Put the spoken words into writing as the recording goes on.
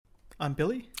I'm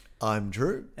Billy, I'm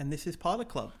Drew. and this is Pilot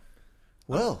Club.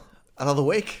 Well, another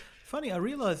week. Funny, I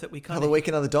realised that we kind Another week,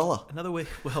 another dollar. Another week,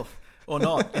 well, or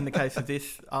not in the case of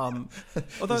this. Although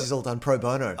This is all done pro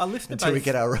bono until we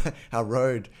get our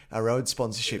road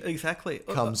sponsorship. Exactly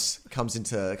comes in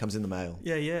the mail.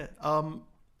 Yeah.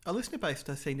 Our listener base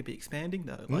does seem to be expanding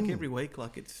though. Like every week,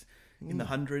 like it's in the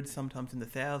hundreds, sometimes in the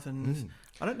thousands.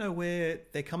 I don't know where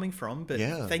they're coming from, but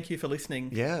thank you for listening.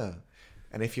 Yeah.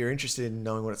 And if you're interested in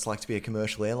knowing what it's like to be a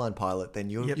commercial airline pilot, then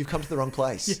you've come to the wrong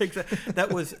place. Yeah, exactly. That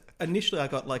was initially I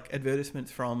got like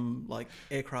advertisements from like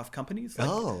aircraft companies.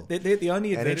 Like, they're the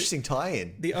only an interesting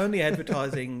tie-in. The only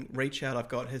advertising reach out I've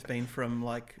got has been from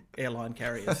like airline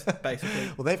carriers,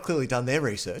 basically. Well, they've clearly done their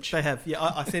research. They have. Yeah,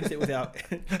 I sense it was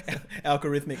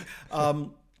algorithmic.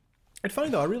 It's funny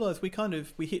though. I realised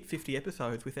we hit 50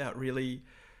 episodes without really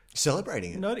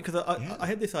celebrating it. No, because I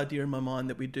had this idea in my mind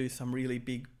that we'd do some really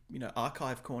big,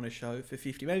 archive corner show for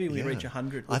 50. Maybe we reach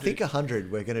 100. I think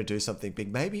 100 we're going to do something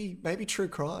big. Maybe true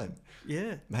crime.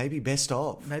 Yeah. Maybe best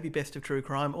of. Maybe best of true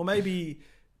crime. Or maybe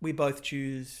we both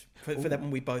choose, for that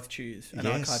one we both choose an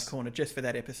archive corner just for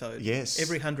that episode. Yes.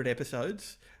 Every 100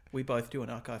 episodes we both do an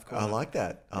archive corner. I like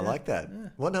that. I like that. Yeah.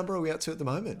 What number are we up to at the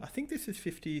moment? I think this is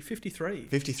 53.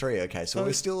 53, okay. So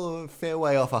we're still a fair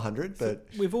way off 100, but...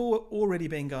 So we've already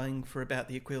been going for about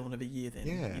the equivalent of a year then.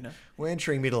 Yeah. We're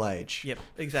entering middle age. Yep,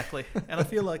 exactly. And I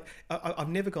feel like I've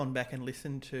never gone back and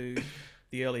listened to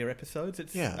the earlier episodes.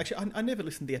 Actually, I never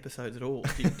listened to the episodes at all.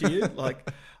 Do you?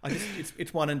 Like,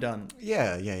 it's one and done.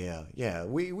 Yeah.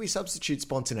 We substitute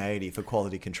spontaneity for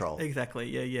quality control. Exactly.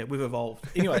 Yeah. We've evolved.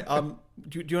 Anyway,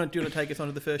 do you want to take us on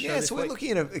to the first show? Yeah. So we're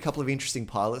looking at a couple of interesting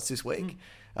pilots this week,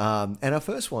 and our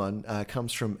first one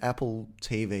comes from Apple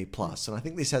TV Plus, and I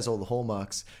think this has all the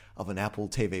hallmarks of an Apple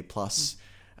TV Plus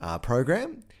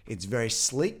program. It's very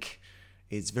sleek.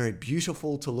 It's very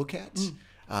beautiful to look at.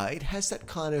 It has that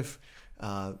kind of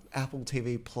Apple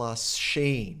TV Plus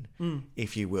sheen,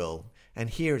 if you will. And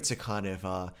here it's a kind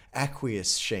of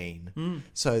aqueous sheen.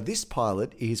 So this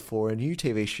pilot is for a new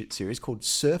TV series called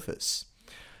Surface.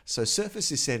 So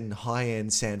Surface is set in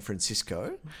high-end San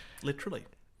Francisco. Literally.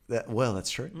 That's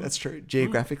true. That's true.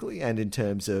 Geographically and in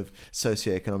terms of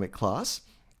socioeconomic class.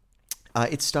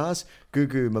 It stars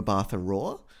Gugu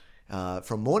Mbatha-Raw.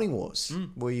 From Morning Wars.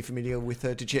 Were you familiar with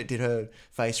her? Did her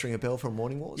face ring a bell from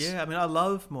Morning Wars? Yeah, I mean, I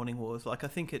love Morning Wars. Like, I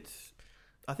think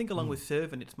along with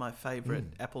Servant, it's my favourite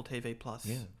Apple TV Plus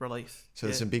release. So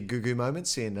there's some big Gugu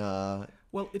moments in...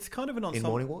 well, it's kind of an ensemble.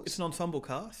 In Morning Wars? It's an ensemble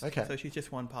cast. Okay. So she's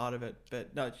just one part of it.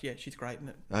 But no, she's great in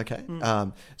it. Okay.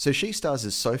 So she stars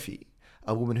as Sophie,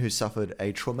 a woman who suffered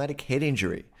a traumatic head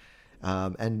injury.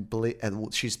 And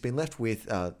she's been left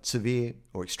with severe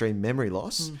or extreme memory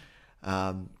loss.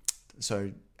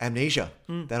 So amnesia,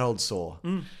 that old sore.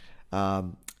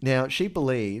 Now, she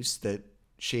believes that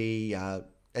she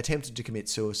attempted to commit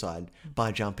suicide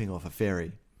by jumping off a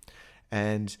ferry.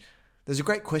 And there's a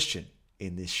great question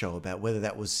in this show about whether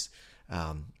that was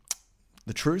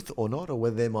the truth or not, or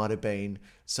whether there might have been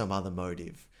some other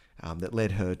motive that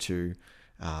led her to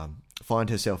find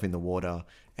herself in the water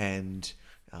and...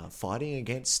 fighting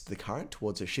against the current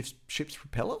towards a ship's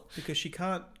propeller, because she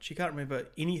can't remember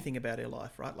anything about her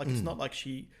life, right? Like it's not like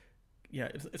she,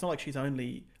 it's not like she's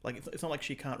only like it's not like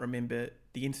she can't remember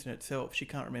the incident itself. She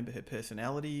can't remember her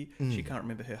personality. She can't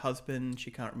remember her husband.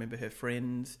 She can't remember her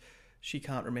friends. She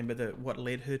can't remember what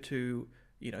led her to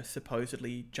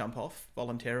supposedly jump off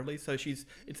voluntarily. So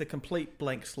it's a complete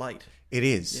blank slate. It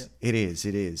is. Yeah.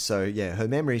 It is. So yeah, her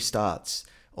memory starts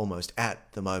almost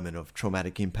at the moment of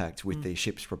traumatic impact with the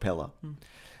ship's propeller.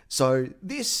 So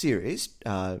this series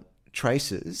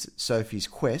traces Sophie's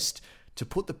quest to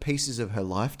put the pieces of her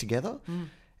life together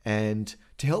and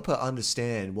to help her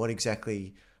understand what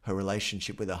exactly her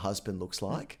relationship with her husband looks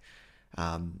like.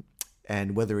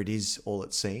 And whether it is all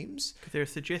it seems. Because there are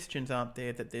suggestions, aren't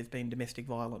there, that there's been domestic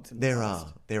violence in the past.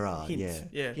 There are, hints,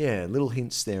 yeah, little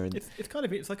hints there. And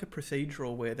it's like a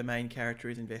procedural where the main character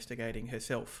is investigating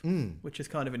herself, which is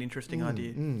kind of an interesting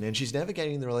idea. And she's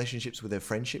navigating the relationships with her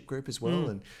friendship group as well.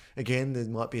 And again, there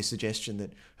might be a suggestion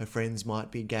that her friends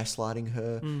might be gaslighting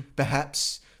her,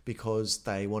 perhaps because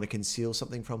they want to conceal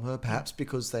something from her, perhaps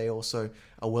because they also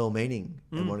are well-meaning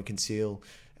and want to conceal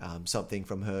something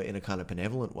from her in a kind of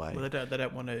benevolent way. Well, they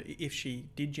don't want to, if she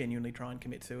did genuinely try and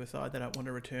commit suicide, they don't want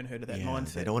to return her to that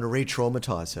mindset. They don't want to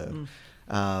re-traumatise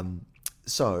her.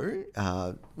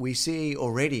 So we see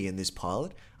already in this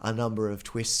pilot a number of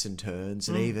twists and turns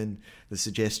and even the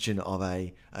suggestion of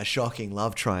a shocking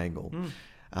love triangle.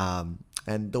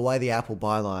 And the way the Apple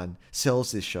byline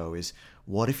sells this show is,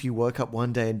 what if you woke up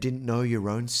one day and didn't know your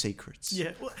own secrets?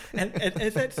 Yeah, well, and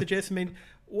as that suggests, I mean,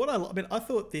 I mean, I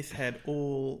thought this had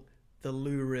all the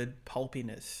lurid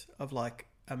pulpiness of like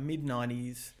a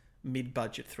mid-90s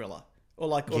mid-budget thriller, or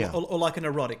like or like an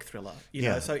erotic thriller, you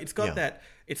know. So it's got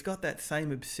that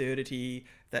same absurdity,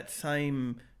 that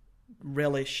same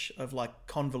relish of like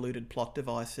convoluted plot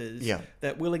devices,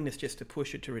 that willingness just to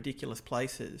push it to ridiculous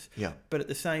places, but at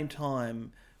the same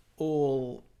time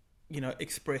all, you know,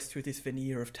 expressed through this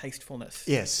veneer of tastefulness.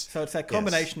 Yes. So it's that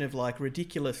combination of like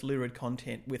ridiculous lurid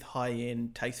content with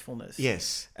high-end tastefulness.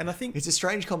 Yes. And I think it's a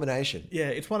strange combination. Yeah,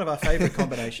 it's one of our favourite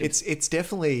combinations. It's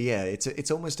definitely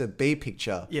it's almost a B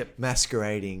picture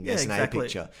masquerading as an A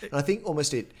picture. And I think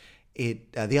almost the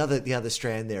other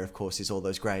strand there, of course, is all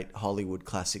those great Hollywood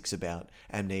classics about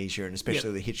amnesia, and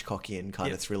especially the Hitchcockian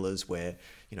kind of thrillers where,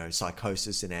 you know,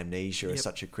 psychosis and amnesia are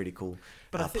such a critical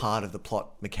part of the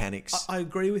plot mechanics. I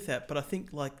agree with that, but I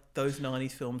think like those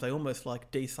 90s films, they almost like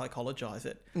de-psychologize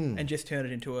it and just turn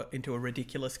it into a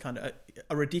ridiculous kind of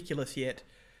a ridiculous yet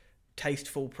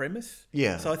tasteful premise.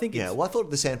 Yeah. So I think well, I thought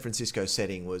the San Francisco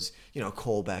setting was, you know, a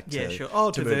callback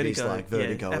to movies Vertigo. like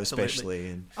Vertigo, especially.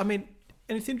 And I mean,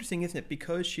 and it's interesting, isn't it?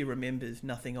 Because she remembers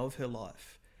nothing of her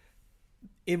life,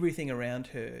 everything around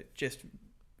her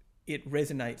it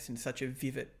resonates in such a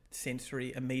vivid,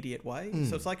 sensory, immediate way.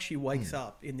 So it's like she wakes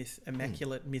up in this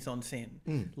immaculate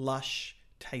mise-en-scène, lush,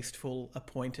 tasteful,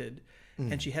 appointed,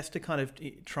 and she has to kind of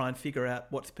try and figure out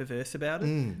what's perverse about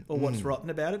it or what's rotten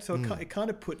about it. So it kind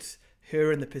of puts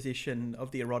her in the position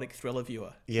of the erotic thriller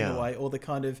viewer in a way, or the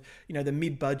kind of, you know, the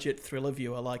mid-budget thriller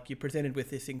viewer. Like, you're presented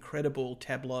with this incredible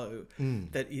tableau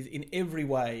that is in every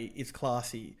way is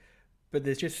classy, but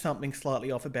there's just something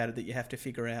slightly off about it that you have to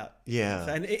figure out. Yeah.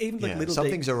 So, and even like little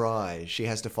something's awry. She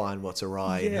has to find what's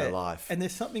awry in her life. And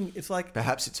there's something, it's like...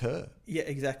 Perhaps it's her. Yeah,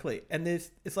 exactly. And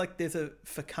there's a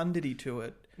fecundity to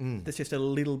it that's just a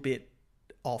little bit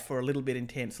off or a little bit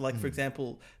intense. Like, for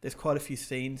example, there's quite a few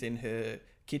scenes in her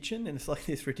kitchen, and it's like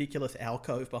this ridiculous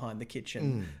alcove behind the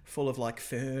kitchen full of like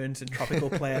ferns and tropical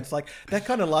plants. Like, that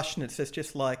kind of lushness is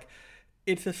just like...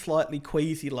 It's a slightly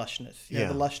queasy lushness, you know,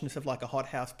 the lushness of like a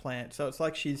hothouse plant. So it's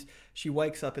like she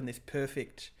wakes up in this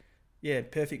perfect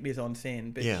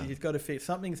mise-en-scène, but she's got to figure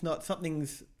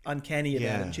something's uncanny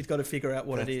about it, and she's got to figure out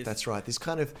what it is. That's right.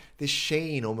 This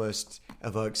sheen almost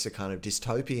evokes a kind of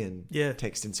dystopian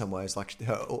text in some ways. Like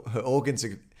her organs are,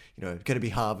 you know, going to be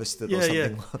harvested or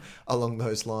something along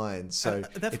those lines. So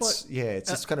it's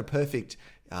this kind of perfect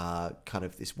kind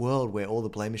of this world where all the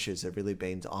blemishes have really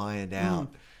been ironed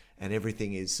out. And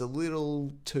everything is a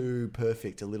little too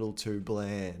perfect, a little too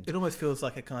bland. It almost feels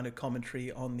like a kind of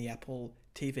commentary on the Apple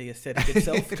TV aesthetic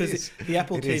itself, because the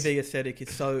Apple TV aesthetic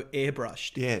is so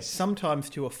airbrushed. Yes.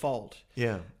 Sometimes to a fault.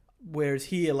 Yeah. Whereas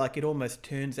here, like, it almost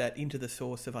turns that into the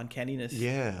source of uncanniness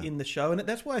in the show. And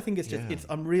that's why I think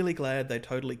I'm really glad they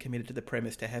totally committed to the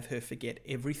premise to have her forget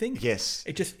everything. Yes.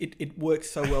 It works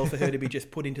so well for her to be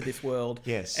just put into this world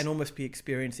yes. and almost be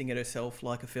experiencing it herself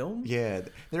like a film. Yeah.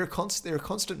 There are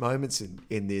constant moments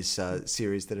in this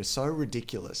series that are so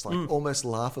ridiculous, like almost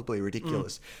laughably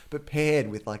ridiculous, but paired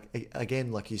with, like,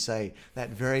 again, like you say, that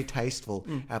very tasteful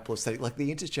Apple aesthetic, like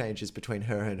the interchanges between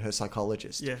her and her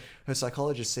psychologist. Yeah. Her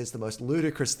psychologist says the most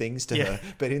ludicrous things to her,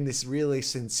 but in this really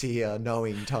sincere,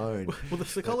 knowing tone. Well, the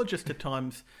psychologist at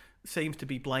times seems to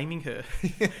be blaming her,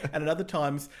 and at other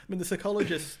times, I mean, the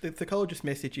psychologist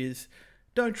message is,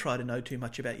 don't try to know too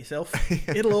much about yourself.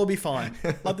 It'll all be fine.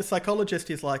 Like, the psychologist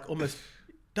is like almost,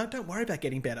 don't worry about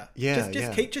getting better.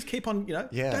 Just keep on, you know.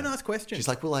 Don't ask questions. She's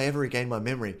like, will I ever regain my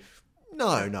memory?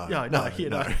 No. You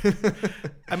know.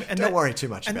 I mean, don't worry too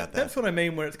much about that. That's what I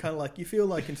mean, where it's kind of like, you feel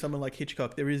like in someone like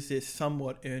Hitchcock, there is this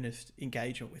somewhat earnest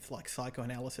engagement with, like,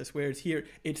 psychoanalysis, whereas here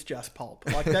it's just pulp.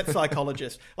 Like, that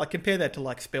psychologist, like, compare that to,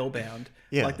 like, Spellbound.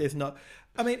 Yeah. Like, there's not...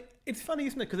 I mean, it's funny,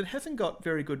 isn't it? Because it hasn't got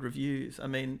very good reviews. I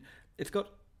mean, it's got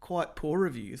quite poor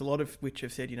reviews, a lot of which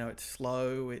have said, you know, it's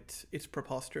slow, it's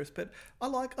preposterous, but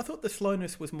I thought the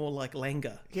slowness was more like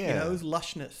languor. Yeah. You know, it was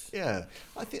lushness. Yeah.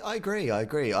 I agree.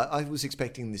 I was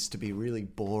expecting this to be really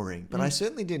boring, but I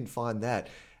certainly didn't find that.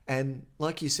 And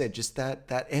like you said, just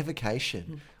that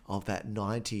evocation of that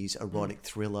 90s erotic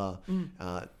thriller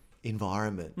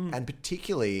environment, and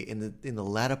particularly in the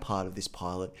latter part of this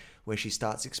pilot where she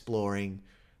starts exploring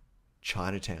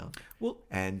Chinatown. Well,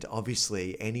 and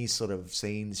obviously any sort of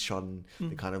scenes shot in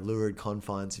the kind of lurid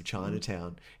confines of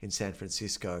Chinatown in San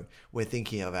Francisco, we're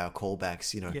thinking of our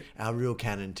callbacks, you know, our real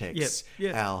canon texts,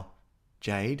 our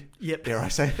Jade. Dare I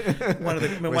say?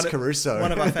 Caruso.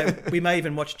 One of our favorite. We may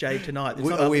even watch Jade tonight.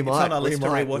 We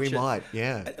might.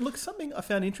 Yeah. And look, something I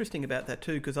found interesting about that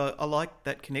too, because I like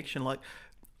that connection. Like,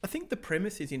 I think the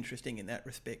premise is interesting in that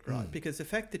respect, right? Because the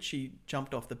fact that she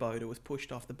jumped off the boat or was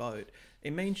pushed off the boat,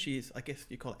 it means she's, I guess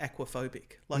you call it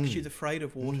aquaphobic. Like she's afraid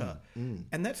of water.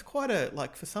 And that's quite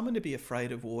like for someone to be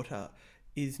afraid of water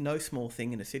is no small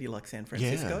thing in a city like San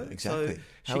Francisco. Yeah, exactly.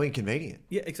 So How inconvenient.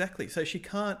 Yeah, exactly. So she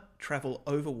can't travel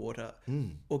over water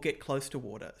or get close to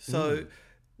water. So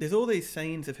there's all these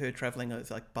scenes of her travelling as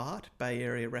like BART, Bay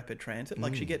Area Rapid Transit.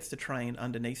 Like she gets to train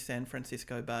underneath San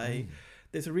Francisco Bay.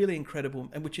 There's a really incredible,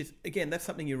 and which is, again, that's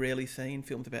something you rarely see in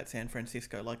films about San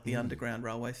Francisco, like the underground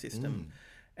railway system.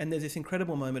 And there's this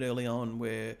incredible moment early on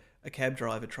where a cab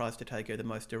driver tries to take her the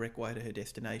most direct way to her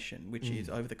destination, which is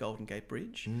over the Golden Gate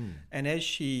Bridge. And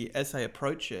as they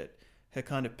approach it, her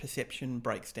kind of perception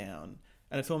breaks down.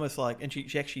 And it's almost like, and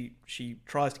she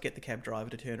tries to get the cab driver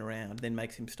to turn around, then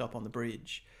makes him stop on the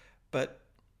bridge. But,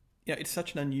 you know, it's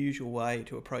such an unusual way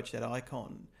to approach that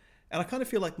icon. And I kind of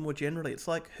feel like more generally, it's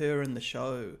like her and the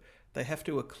show, they have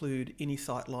to occlude any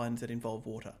sight lines that involve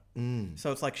water.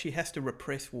 So it's like she has to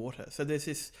repress water. So there's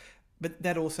this, but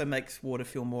that also makes water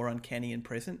feel more uncanny and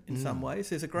present in some ways.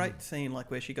 There's a great scene like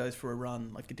where she goes for a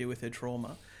run, like to deal with her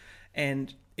trauma.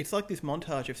 And it's like this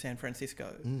montage of San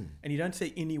Francisco, and you don't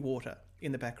see any water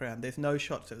in the background. There's no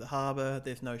shots of the harbour,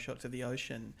 there's no shots of the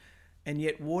ocean. And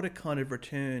yet water kind of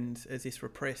returns as this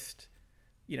repressed,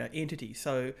 you know, entity.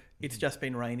 So it's just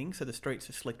been raining, so the streets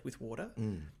are slicked with water.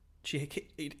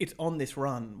 It's on this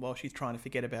run while she's trying to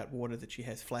forget about water that she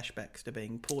has flashbacks to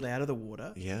being pulled out of the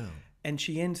water. Yeah. And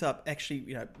she ends up actually,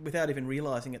 you know, without even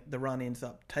realising it, the run ends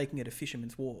up taking her to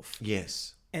Fisherman's Wharf.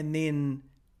 Yes. And then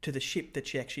to the ship that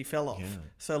she actually fell off. Yeah.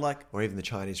 So like, or even the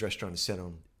Chinese restaurant is set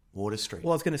on Water Street.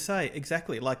 Well, I was going to say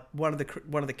exactly. Like one of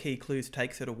the key clues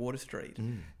takes her to Water Street,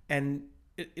 and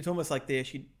it's almost like there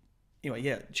she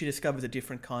discovers a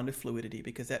different kind of fluidity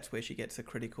because that's where she gets a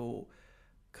critical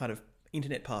kind of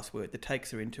internet password that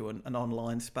takes her into an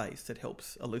online space that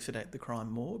helps elucidate the crime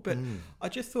more. But I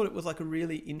just thought it was like a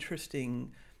really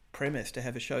interesting premise to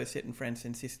have a show set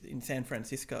in San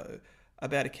Francisco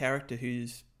about a character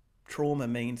whose trauma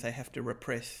means they have to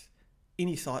repress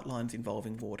any sightlines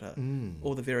involving water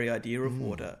or the very idea of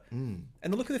water. And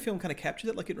the look of the film kind of captures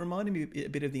it. Like it reminded me a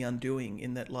bit of The Undoing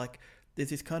in that like there's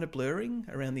this kind of blurring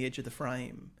around the edge of the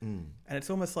frame. And it's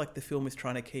almost like the film is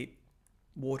trying to keep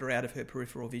water out of her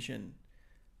peripheral vision.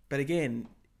 But again,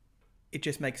 it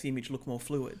just makes the image look more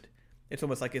fluid. It's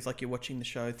almost like you're watching the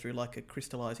show through like a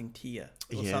crystallizing tear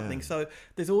or something. So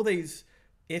there's all these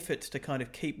efforts to kind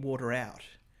of keep water out,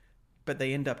 but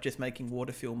they end up just making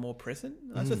water feel more present.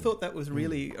 I just thought that was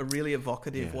really a really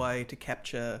evocative way to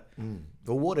capture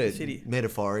the water the city.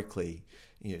 Metaphorically,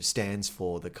 you know, stands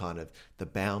for the kind of the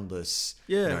boundless,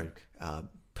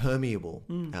 permeable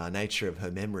nature of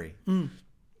her memory,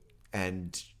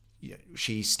 and you know,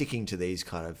 she's sticking to these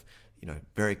kind of, you know,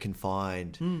 very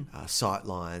confined sight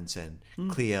lines and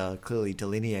clearly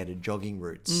delineated jogging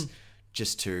routes,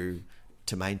 just to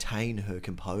maintain her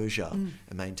composure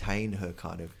and maintain her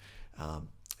kind of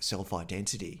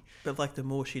self-identity. But like the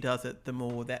more she does it, the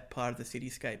more that part of the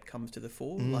cityscape comes to the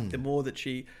fore. Like the more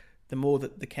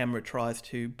that the camera tries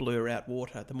to blur out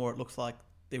water, the more it looks like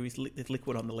there's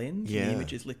liquid on the lens. And the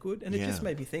image is liquid, and it just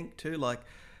made me think too, like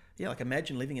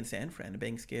imagine living in San Fran and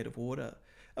being scared of water.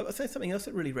 I'll say something else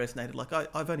that really resonated. Like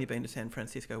I've only been to San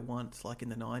Francisco once, like in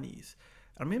the 90s.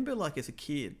 I remember like as a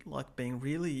kid, like being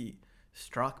really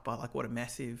struck by like what a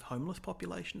massive homeless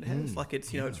population it has. Like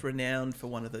it's, you know, it's renowned for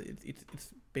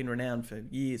it's been renowned for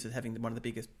years as having one of the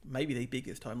biggest, maybe the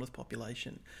biggest homeless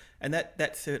population. And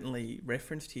that's certainly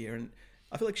referenced here. And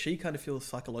I feel like she kind of feels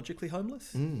psychologically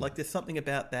homeless. Like there's something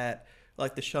about that,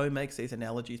 like the show makes these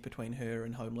analogies between her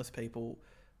and homeless people.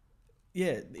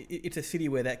 Yeah, it's a city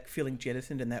where that feeling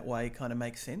jettisoned in that way kind of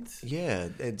makes sense. Yeah,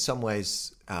 in some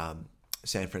ways,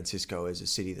 San Francisco is a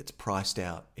city that's priced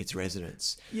out its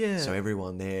residents. Yeah. So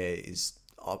everyone there is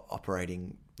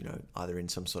operating, you know, either in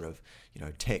some sort of, you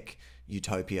know, tech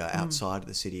utopia outside of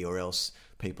the city, or else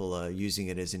people are using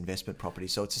it as investment property.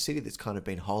 So it's a city that's kind of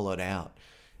been hollowed out.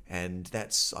 And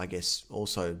that's, I guess,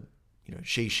 also, you know,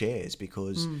 she shares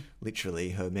because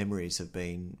literally her memories have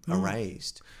been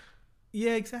erased.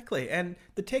 Yeah, exactly. And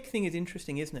the tech thing is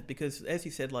interesting, isn't it? Because as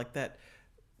you said, like that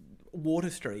Water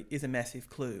Street is a massive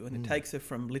clue, and it takes her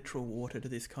from literal water to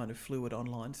this kind of fluid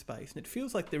online space. And it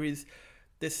feels like there's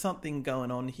something going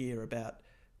on here about,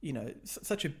 you know,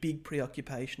 such a big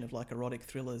preoccupation of like erotic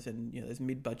thrillers and, you know, those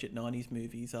mid-budget 90s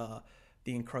movies are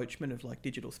the encroachment of like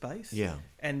digital space. Yeah.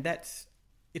 And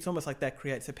it's almost like that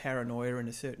creates a paranoia in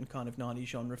a certain kind of 90s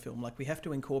genre film. Like we have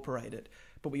to incorporate it,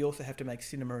 but we also have to make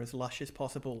cinema as lush as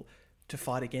possible to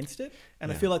fight against it.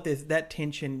 And I feel like there's that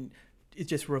tension is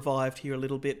just revived here a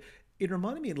little bit. it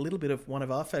reminded me a little bit of one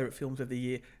of our favourite films of the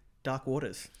year, Dark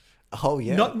Waters. Oh,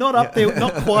 yeah. Not up there,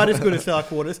 not quite as good as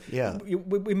Dark Waters. Yeah.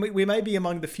 We may be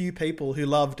among the few people who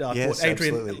love Dark Yes, Waters.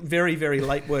 Adrian, absolutely. very, very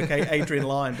late work, Adrian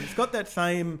Lyne. But it's got that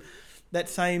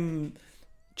same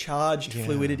charged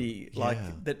fluidity, like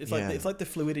yeah, that. It's like the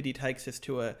fluidity takes us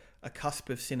to a cusp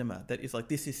of cinema that is like,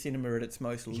 this is cinema at its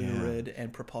most lurid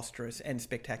and preposterous and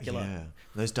spectacular. Yeah,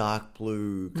 those dark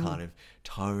blue kind of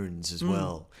tones as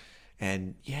well.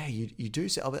 And yeah, you do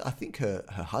see. I think her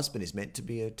husband is meant to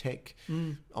be a tech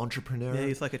entrepreneur. Yeah,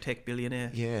 he's like a tech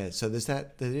billionaire. Yeah, so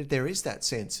there is that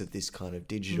sense of this kind of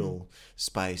digital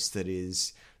space that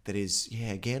is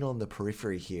again on the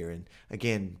periphery here, and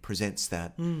again presents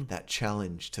that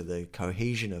challenge to the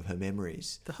cohesion of her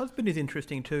memories. The husband is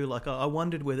interesting too. Like, I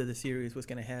wondered whether the series was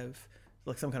going to have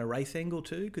like some kind of race angle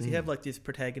too, because you have like this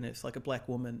protagonist, like a black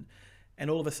woman, and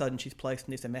all of a sudden she's placed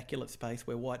in this immaculate space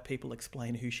where white people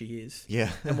explain who she is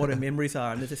and what her memories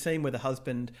are. And there's a scene where the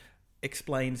husband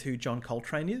explains who John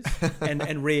Coltrane is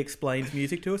and re-explains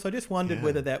music to us. I just wondered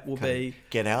whether that will be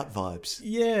Get Out vibes.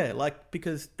 Yeah, like,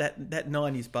 because that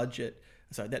 90s budget,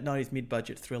 that 90s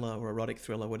mid-budget thriller or erotic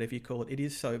thriller, whatever you call it, it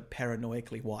is so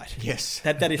paranoically white. Yes.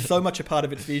 That is so much a part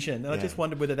of its vision. And I just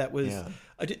wondered whether that was...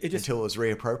 Until it was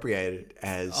reappropriated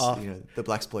as the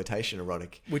blaxploitation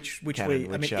erotic which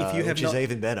canon, if you have is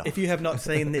even better. If you have not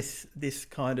seen this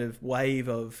kind of wave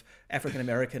of African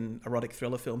American erotic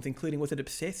thriller films, including, was it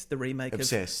Obsessed, the remake of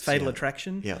Fatal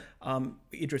Attraction? Yeah.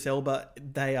 Idris Elba,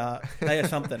 they are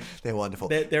something. They're wonderful.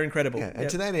 They're incredible. Yeah. And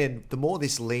to that end, the more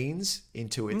this leans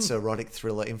into its erotic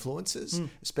thriller influences,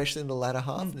 especially in the latter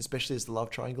half, and especially as the love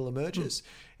triangle emerges,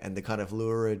 and the kind of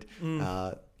lurid,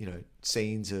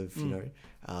 scenes of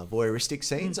voyeuristic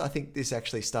scenes, I think this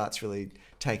actually starts really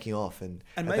taking off. And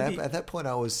at that point,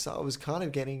 I was kind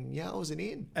of getting I was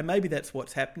in. And maybe that's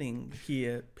what's happening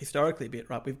here historically a bit,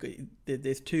 right? We've got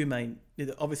there's two main.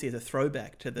 Obviously, as a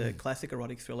throwback to the classic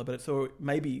erotic thriller, but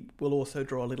maybe we'll also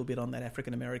draw a little bit on that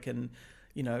African American,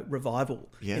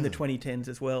 revival in the 2010s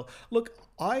as well. Look,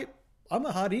 I'm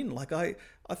a hard in. Like, I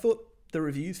thought the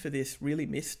reviews for this really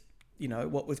missed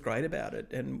what was great about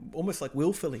it, and almost like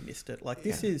willfully missed it. Like,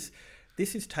 this is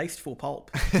tasteful pulp,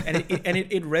 and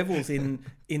it revels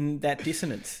in that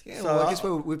dissonance. Yeah, well, I guess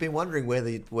we've been wondering where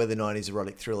the 90s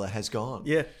erotic thriller has gone.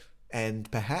 Yeah. And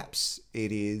perhaps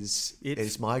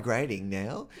it's migrating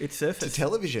now to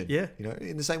television. Yeah.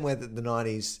 In the same way that the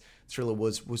 90s thriller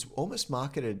was almost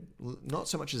marketed not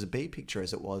so much as a B picture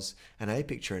as it was an A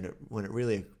picture, and when it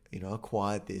really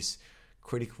acquired this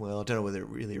critical. Well, I don't know whether it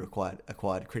really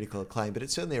acquired critical acclaim, but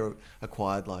it certainly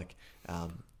acquired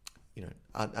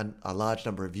a large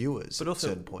number of viewers at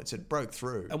certain points. It broke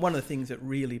through. And one of the things that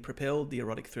really propelled the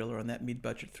erotic thriller and that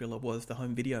mid-budget thriller was the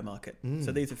home video market.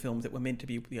 So these are films that were meant to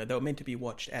be, they were meant to be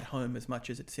watched at home as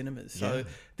much as at cinemas. So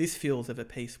this feels of a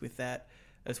piece with that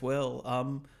as well.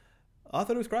 I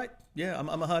thought it was great. Yeah,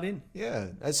 I'm a hard in. Yeah,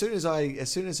 as soon as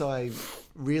I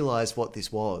realised what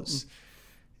this was,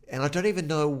 and I don't even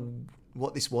know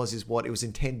what this was, is what it was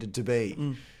intended to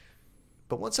be.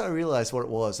 But once I realised what it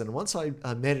was, and once I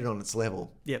met it on its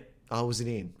level, I was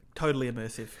in. Totally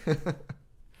immersive.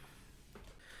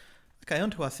 Okay,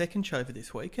 on to our second show for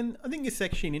this week. And I think it's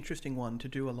actually an interesting one to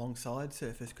do alongside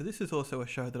Surface, because this is also a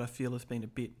show that I feel has been a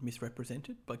bit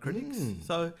misrepresented by critics.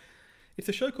 So it's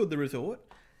a show called The Resort.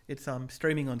 It's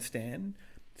streaming on Stan.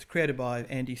 It's created by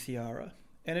Andy Ciara.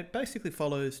 And it basically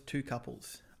follows two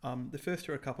couples. The first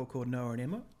are a couple called Noah and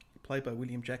Emma, played by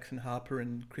William Jackson Harper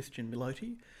and Christian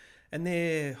Milotti. And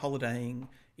they're holidaying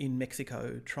in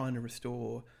Mexico, trying to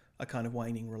restore a kind of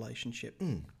waning relationship.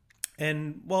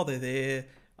 And while they're there,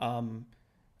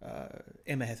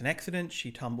 Emma has an accident.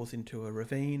 She tumbles into a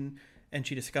ravine, and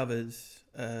she discovers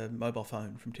a mobile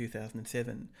phone from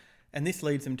 2007. And this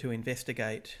leads them to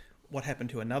investigate what happened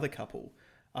to another couple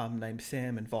named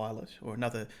Sam and Violet, or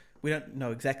another. We don't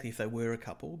know exactly if they were a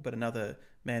couple, but another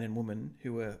man and woman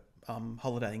who were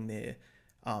holidaying there.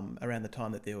 Around the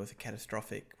time that there was a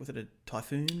catastrophic, was it a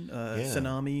typhoon,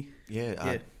 tsunami?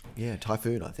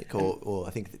 Typhoon, I think, or I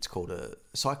think it's called a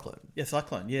cyclone. Yeah,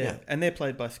 cyclone, yeah. And they're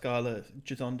played by Skylar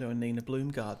Gisondo and Nina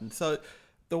Bloomgarden. So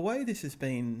the way this has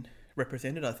been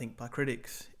represented, I think, by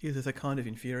critics is as a kind of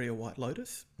inferior White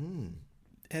Lotus.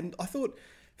 And I thought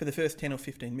for the first 10 or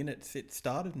 15 minutes it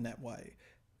started in that way.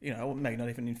 Maybe not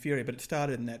even inferior, but it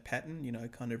started in that pattern,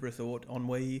 kind of resort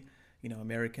ennui,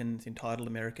 Americans, entitled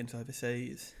Americans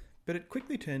overseas. But it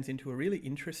quickly turns into a really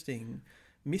interesting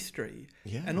mystery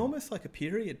and almost like a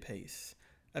period piece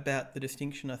about the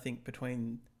distinction, I think,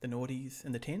 between the noughties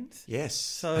and the tens. Yes.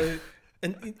 So,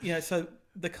 so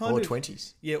the kind or of...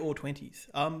 20s. Yeah, or 20s.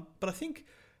 But I think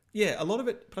Yeah, a lot of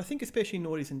it, but I think especially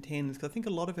noughties and tens, because I think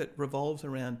a lot of it revolves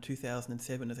around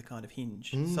 2007 as a kind of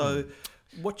hinge. So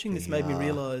watching this made me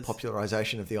realise...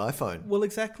 popularisation of the iPhone. Well,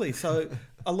 exactly. So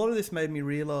a lot of this made me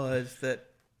realise that,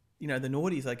 you know, the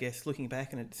noughties, I guess, looking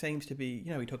back, and it seems to be,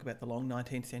 you know, we talk about the long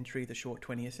 19th century, the short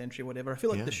 20th century, whatever. I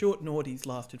feel like the short noughties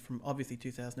lasted from obviously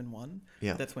 2001.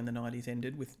 Yeah. That's when the 90s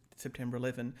ended with September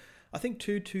 11. I think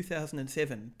to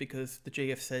 2007, because the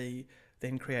GFC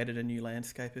then created a new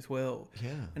landscape as well. Yeah.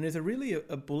 And there's a really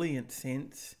ebullient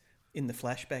sense in the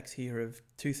flashbacks here of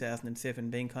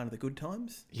 2007 being kind of the good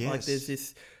times. Yes. Like there's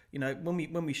this, you know,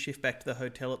 when we shift back to the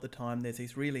hotel at the time, there's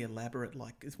these really elaborate,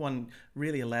 like there's one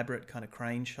really elaborate kind of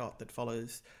crane shot that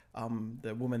follows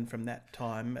the woman from that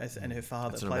time and her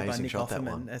father, played by Nick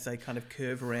Offerman, as they kind of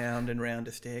curve around and round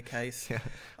a staircase. Yeah.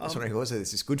 That's what I was.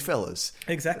 There's this Goodfellas.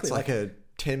 Exactly. It's like a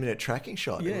 10-minute tracking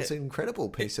shot. Yeah. It was an incredible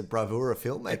piece of bravura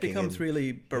filmmaking. It becomes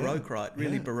really Baroque, right?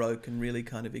 Really Baroque and really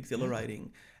kind of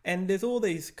exhilarating. And there's all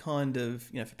these kind of,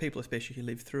 you know, for people especially who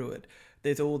lived through it,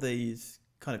 there's all these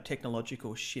kind of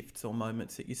technological shifts or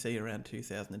moments that you see around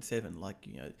 2007. Like,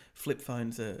 you know, flip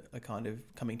phones are kind of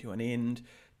coming to an end.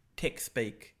 Tech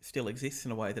speak still exists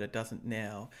in a way that it doesn't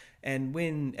now. And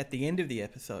when, at the end of the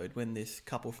episode, when this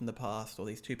couple from the past or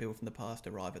these two people from the past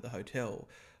arrive at the hotel,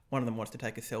 one of them wants to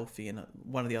take a selfie and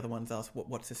one of the other ones asks,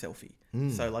 what's a selfie?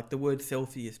 So like the word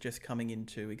selfie is just coming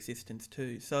into existence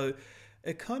too. So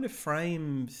it kind of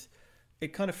frames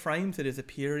it as a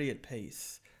period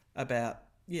piece about,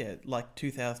 like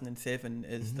 2007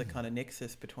 as the kind of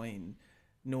nexus between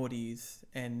noughties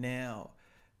and now.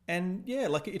 And yeah,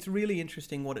 like it's really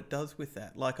interesting what it does with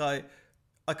that. Like I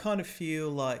kind of feel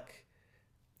like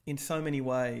in so many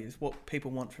ways what people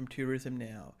want from tourism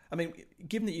now. I mean,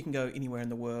 given that you can go anywhere in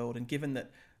the world and given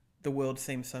that the world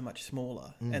seems so much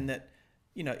smaller and that,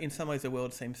 you know, in some ways the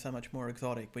world seems so much more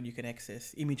exotic when you can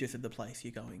access images of the place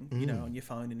you're going, you know, on your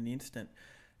phone in an instant.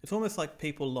 It's almost like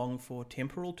people long for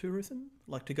temporal tourism,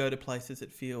 like to go to places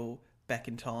that feel back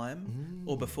in time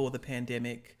or before the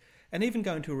pandemic. And even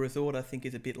going to a resort, I think,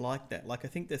 is a bit like that. Like, I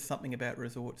think there's something about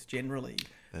resorts generally.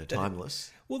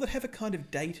 Timeless. That have a kind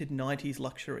of dated 90s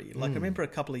luxury. Like, I remember a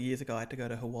couple of years ago, I had to go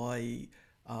to Hawaii,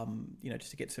 you know,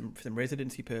 just to get some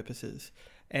residency purposes.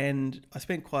 And I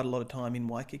spent quite a lot of time in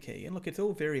Waikiki. And look, it's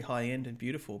all very high-end and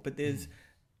beautiful, but there's...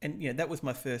 And, you know, that was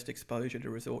my first exposure to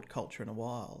resort culture in a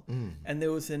while. And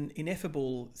there was an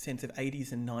ineffable sense of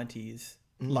 80s and 90s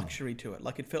luxury to it.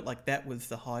 Like it felt like that was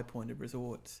the high point of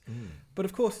resorts. But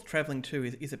of course, travelling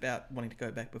too is about wanting to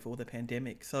go back before the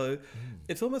pandemic. So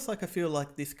it's almost like I feel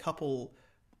like this couple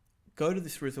go to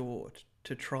this resort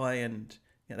to try and,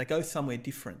 you know, they go somewhere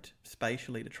different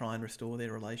spatially to try and restore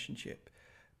their relationship.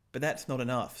 But that's not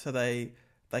enough. So they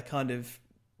kind of,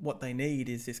 what they need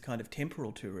is this kind of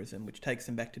temporal tourism, which takes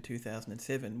them back to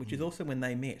 2007, which is also when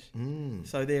they met.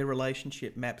 So their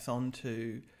relationship maps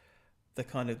onto the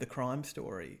kind of the crime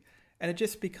story, and it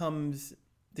just becomes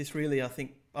this really, I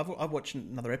think I've watched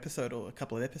another episode or a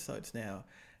couple of episodes now,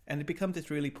 and it becomes this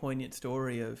really poignant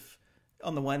story of,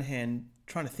 on the one hand,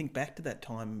 trying to think back to that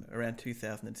time around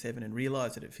 2007 and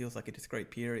realise that it feels like a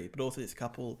discrete period, but also this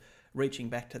couple reaching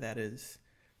back to that as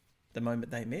the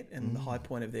moment they met and the high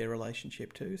point of their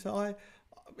relationship too. So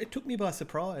it took me by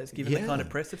surprise, given the kind of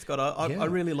press it's got. I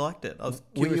really liked it. I was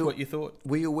curious what you thought.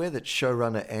 Were you aware that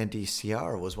showrunner Andy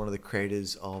Ciara was one of the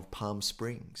creators of Palm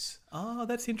Springs? Oh,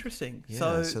 that's interesting.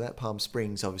 Yeah, so that Palm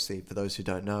Springs, obviously, for those who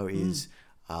don't know, is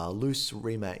a loose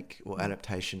remake or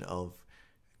adaptation of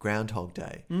Groundhog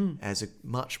Day as a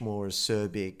much more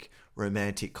acerbic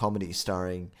romantic comedy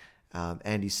starring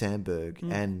Andy Samberg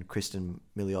and Kristen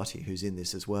Milioti, who's in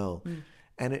this as well.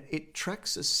 And it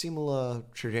tracks a similar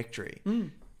trajectory.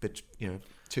 But, you know,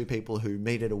 two people who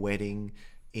meet at a wedding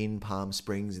in Palm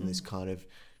Springs in this kind of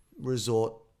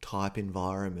resort type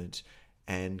environment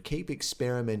and keep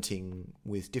experimenting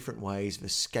with different ways of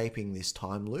escaping this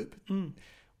time loop.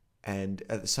 And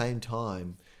at the same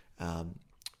time,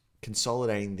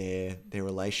 consolidating their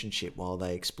relationship while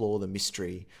they explore the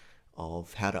mystery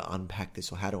of how to unpack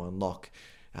this or how to unlock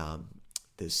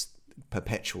this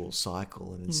perpetual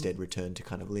cycle and instead return to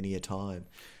kind of linear time.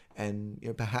 And, you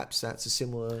know, perhaps that's a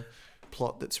similar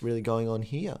plot that's really going on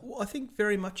here. Well, I think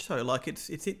very much so. Like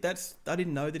that's I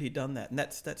didn't know that he'd done that, and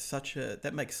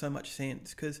that makes so much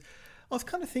sense, because I was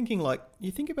kind of thinking, like,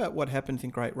 you think about what happens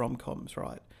in great rom-coms,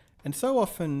 right? And so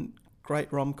often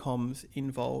great rom-coms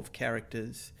involve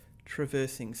characters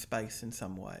traversing space in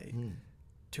some way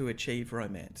to achieve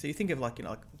romance. So you think of, like, you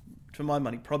know, like, for my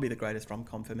money, probably the greatest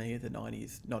rom-com for me of the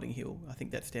 90s, Notting Hill. I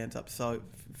think that stands up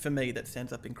for me, that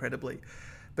stands up incredibly.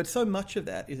 But so much of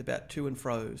that is about to and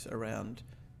fro's around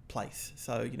place.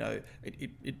 So,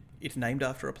 it's named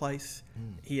after a place.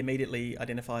 He immediately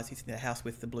identifies he's in the house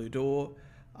with the blue door.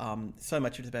 So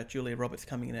much of it is about Julia Roberts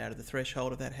coming in and out of the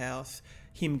threshold of that house,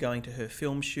 him going to her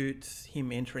film shoots,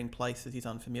 him entering places he's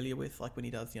unfamiliar with, like when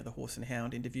he does, the Horse and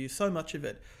Hound interviews. So much of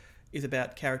it is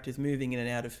about characters moving in and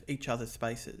out of each other's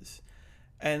spaces.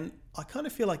 And I kind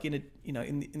of feel like in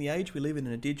the age we live in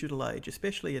a digital age,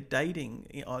 especially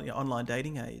a online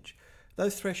dating age,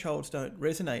 those thresholds don't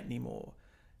resonate anymore.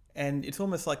 And it's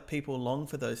almost like people long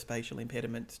for those spatial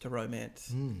impediments to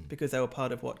romance because they were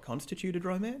part of what constituted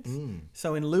romance.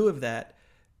 So in lieu of that,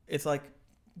 it's like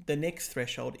the next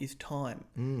threshold is time.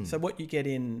 So what you get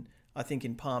I think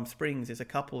in Palm Springs is a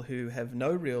couple who have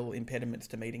no real impediments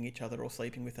to meeting each other or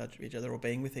sleeping with each other or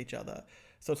being with each other.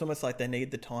 So it's almost like they need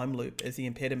the time loop as the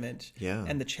impediment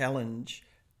and the challenge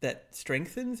that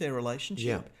strengthens their relationship.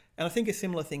 Yeah. And I think a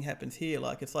similar thing happens here.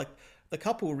 Like it's like the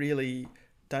couple really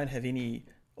don't have any,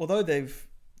 although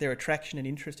their attraction and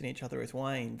interest in each other has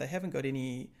waned, they haven't got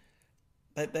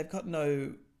they've got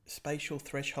no spatial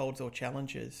thresholds or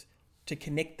challenges to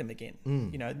connect them again.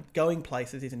 Going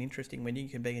places isn't interesting when you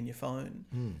can be in your phone.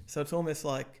 So it's almost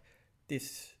like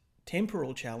this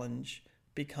temporal challenge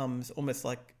becomes almost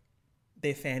like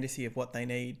their fantasy of what they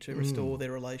need to restore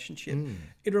their relationship.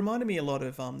 It reminded me a lot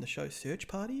of the show Search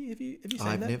Party. Have you seen that?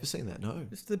 I've never seen that, no.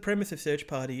 It's the premise of Search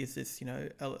Party is this,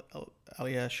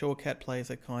 Alia Shawkat plays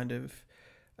a kind of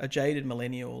a jaded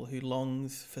millennial who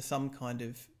longs for some kind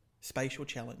of spatial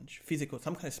challenge, physical,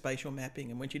 some kind of spatial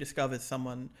mapping. And when she discovers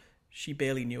someone she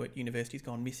barely knew at university's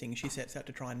gone missing, she sets out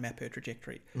to try and map her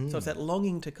trajectory. So it's that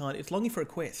longing it's longing for a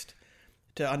quest,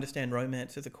 to understand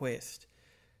romance as a quest,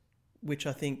 which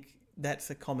I think that's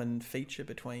a common feature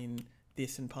between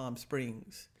this and Palm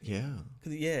Springs. Yeah.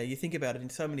 Because, you think about it in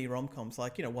so many rom-coms,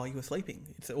 like, while you were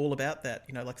sleeping, it's all about that,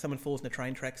 like someone falls in a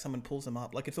train track, someone pulls them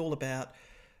up. Like, it's all about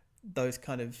those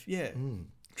kind of,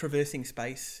 traversing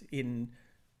space in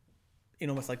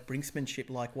almost like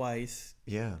brinksmanship-like ways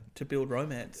to build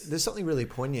romance. There's something really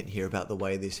poignant here about the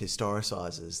way this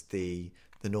historicises the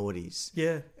noughties.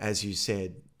 Yeah. As you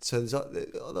said. So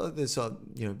there's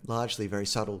largely very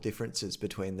subtle differences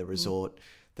between the resort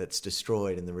that's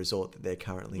destroyed and the resort that they're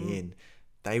currently in.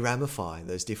 They ramify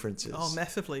those differences. Oh,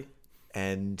 massively.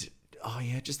 And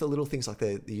just the little things like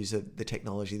the use of the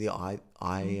technology, the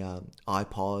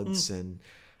iPods and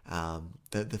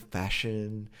the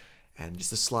fashion and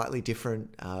just a slightly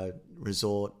different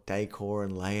resort decor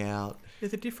and layout.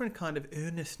 There's a different kind of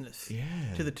earnestness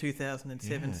to the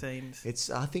 2007 scenes.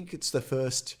 I think it's the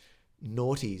first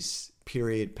noughties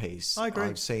period piece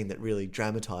I've seen that really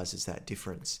dramatises that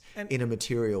difference in a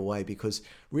material way, because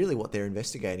really what they're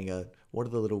investigating are what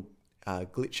are the little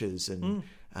glitches and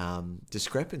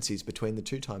discrepancies between the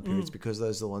two time periods, because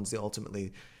those are the ones that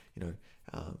ultimately,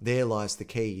 there lies the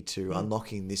key to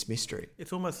unlocking this mystery.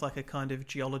 It's almost like a kind of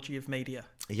geology of media.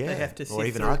 Yeah, they have to or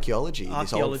even archaeology.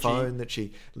 This old phone that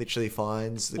she literally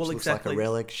finds that looks like a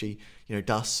relic. She,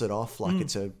 dusts it off like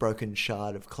it's a broken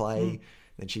shard of clay.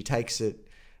 Then she takes it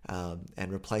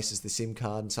and replaces the SIM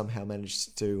card and somehow manages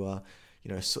to,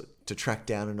 to track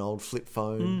down an old flip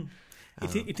phone.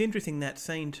 It's interesting, that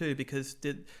scene too, because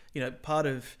part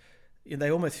of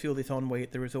they almost feel this ennui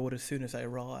at the resort as soon as they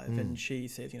arrive, and she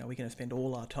says, we're going to spend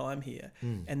all our time here.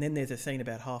 And then there's a scene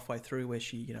about halfway through where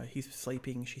she, he's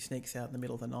sleeping, she sneaks out in the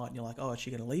middle of the night, and you're like, oh, is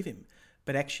she going to leave him?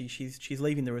 But actually, she's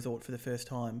leaving the resort for the first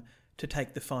time to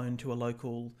take the phone to a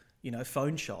local,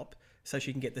 phone shop so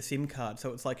she can get the SIM card.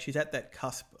 So it's like she's at that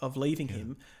cusp of leaving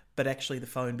him, but actually the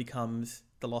phone becomes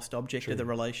the lost object of the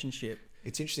relationship.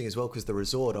 It's interesting as well because the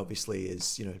resort obviously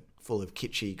is, full of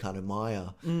kitschy kind of Maya,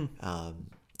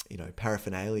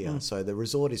 paraphernalia. So the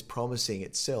resort is promising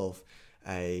itself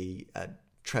a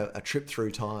trip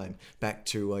through time back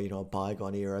to a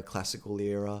bygone era, classical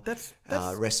era, that's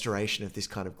restoration of this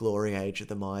kind of glory age of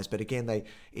the Mayas. But again,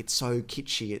 it's so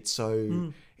kitschy, it's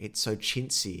so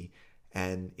chintzy,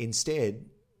 and instead,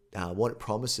 what it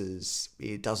promises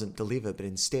it doesn't deliver. But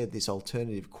instead, this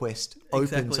alternative quest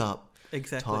opens up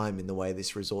time in the way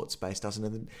this resort space doesn't.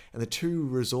 And the two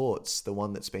resorts, the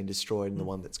one that's been destroyed and the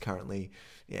one that's currently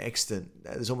extant,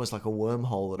 there's almost like a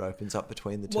wormhole that opens up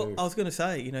between the two. Well, I was going to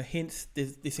say, hence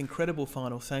there's this incredible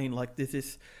final scene. Like there's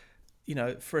this,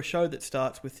 for a show that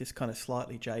starts with this kind of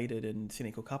slightly jaded and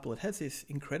cynical couple, it has this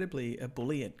incredibly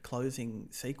ebullient closing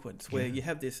sequence where you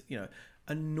have this,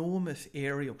 enormous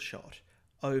aerial shot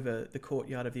over the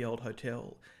courtyard of the old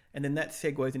hotel. And then that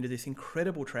segues into this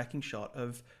incredible tracking shot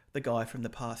of the guy from the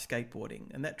past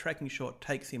skateboarding. And that tracking shot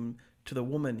takes him to the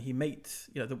woman he meets,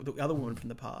 the other woman from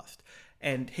the past.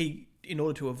 And he, in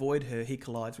order to avoid her, he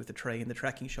collides with a tree and the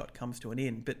tracking shot comes to an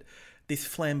end. But this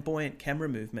flamboyant camera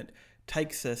movement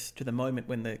takes us to the moment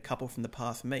when the couple from the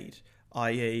past meet,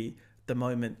 i.e.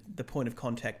 the point of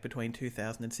contact between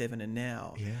 2007 and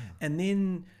now. Yeah. And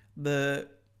then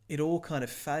it all kind of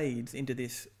fades into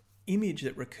this image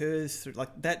that recurs through, like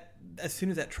that, as soon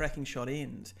as that tracking shot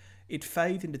ends, it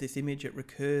fades into this image that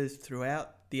recurs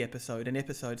throughout the episode and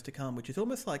episodes to come, which is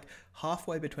almost like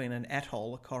halfway between an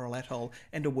atoll, a coral atoll,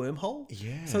 and a wormhole.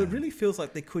 Yeah. So it really feels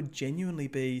like there could genuinely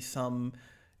be some...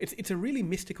 It's a really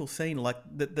mystical scene, like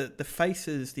the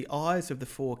faces, the eyes of the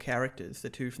four characters, the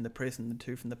two from the present, the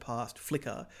two from the past,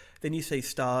 flicker. Then you see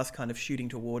stars kind of shooting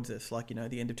towards us, like,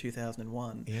 the end of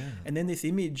 2001. Yeah. And then this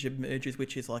image emerges,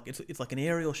 which is like, it's like an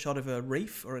aerial shot of a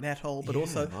reef or an atoll, but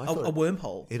also a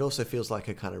wormhole. It also feels like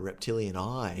a kind of reptilian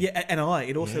eye. Yeah, an eye.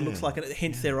 It also looks like it,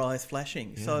 hence their eyes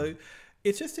flashing. Yeah. So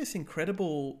it's just this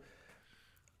incredible...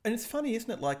 And it's funny, isn't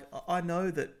it? Like, I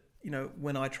know that,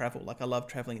 when I travel, like I love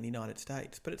traveling in the United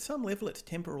States, but at some level it's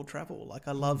temporal travel. Like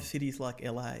I love cities like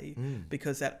LA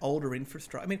because that older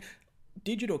infrastructure. I mean,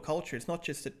 digital culture, it's not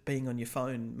just that being on your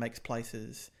phone makes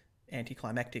places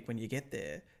anticlimactic when you get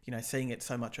there, seeing it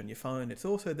so much on your phone. It's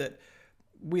also that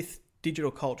with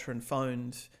digital culture and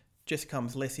phones just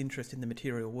comes less interest in the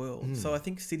material world. So I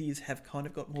think cities have kind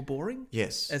of got more boring.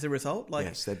 Yes. As a result. Like,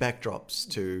 yes, they're backdrops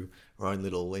to our own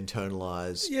little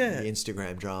internalised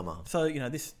Instagram drama. So,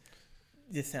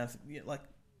 this sounds like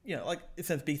it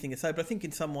sounds a big thing to say, but I think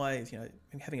in some ways,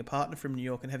 having a partner from New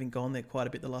York and having gone there quite a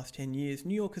bit the last 10 years,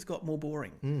 New York has got more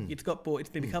boring. It's got it's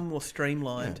become more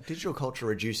streamlined. Yeah. Digital culture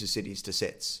reduces cities to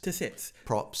sets.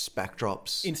 Props,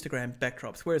 backdrops. Instagram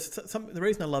backdrops. Whereas the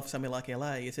reason I love somewhere like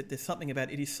LA is that there's something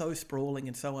about it is so sprawling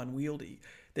and so unwieldy.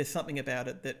 There's something about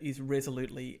it that is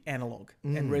resolutely analog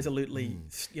and resolutely,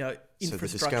 infrastructure. So the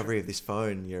discovery of this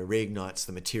phone, reignites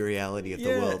the materiality of the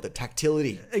world, the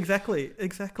tactility. Exactly.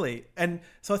 And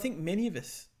so I think many of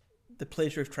us, the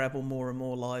pleasure of travel more and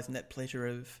more lies in that pleasure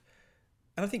of,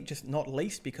 and I think just not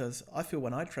least because I feel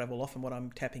when I travel, often what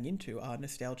I'm tapping into are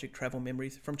nostalgic travel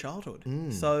memories from childhood.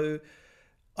 So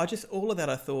all of that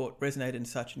I thought resonated in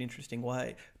such an interesting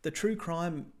way. The true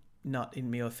crime nut in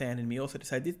me or fan in me also to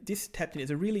say this tapped in is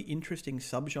a really interesting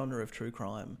subgenre of true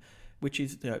crime, which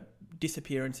is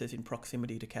disappearances in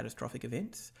proximity to catastrophic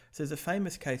events. So there's a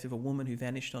famous case of a woman who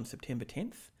vanished on September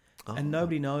 10th and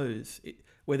nobody knows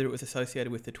whether it was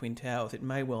associated with the Twin Towers. It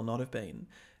may well not have been.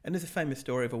 And there's a famous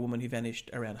story of a woman who vanished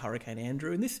around Hurricane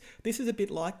Andrew, and this is a bit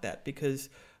like that because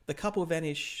the couple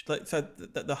vanish. So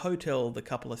the hotel the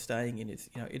couple are staying in is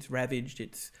it's ravaged,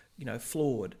 it's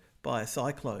floored by a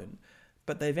cyclone.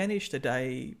 But they vanished a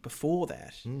day before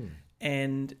that.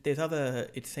 And there's other,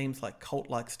 it seems like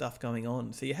cult-like stuff going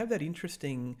on. So you have that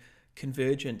interesting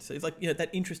convergence. It's like, that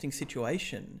interesting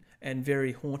situation and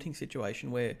very haunting situation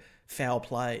where foul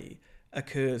play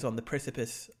occurs on the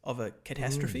precipice of a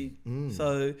catastrophe.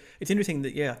 So it's interesting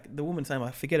that, the woman's name,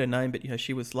 I forget her name, but,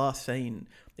 she was last seen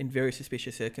in very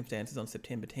suspicious circumstances on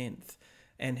September 10th.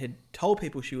 And had told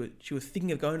people she was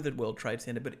thinking of going to the World Trade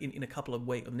Center, but in a couple of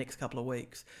weeks, or the next couple of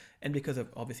weeks, and because of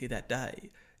obviously that day,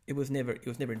 it was never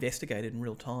investigated in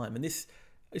real time. And this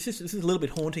is a little bit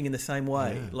haunting in the same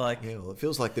way. Well, it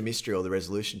feels like the mystery or the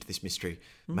resolution to this mystery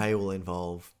may well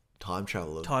involve time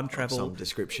travel of some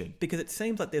description. Because it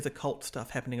seems like there's occult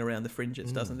stuff happening around the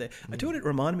fringes, doesn't there? I tell you what it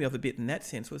reminded me of a bit in that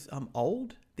sense was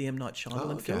Old, the M. Night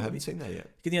Shyamalan film. I haven't seen that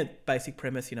yet. Because, basic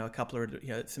premise, a couple are,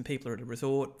 some people are at a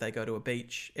resort, they go to a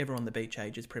beach, everyone on the beach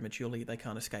ages prematurely, they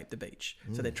can't escape the beach.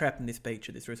 So they're trapped in this beach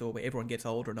at this resort where everyone gets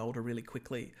older and older really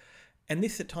quickly. And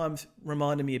this at times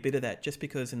reminded me a bit of that, just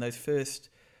because in those first,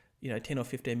 10 or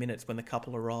 15 minutes when the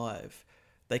couple arrive,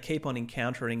 they keep on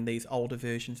encountering these older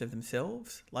versions of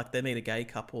themselves. Like they meet a gay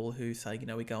couple who say,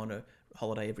 we go on a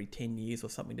holiday every 10 years or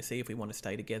something to see if we want to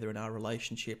stay together in our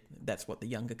relationship. That's what the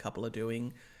younger couple are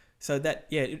doing. So that,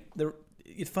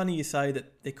 it's funny you say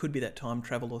that there could be that time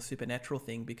travel or supernatural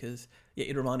thing because,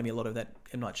 it reminded me a lot of that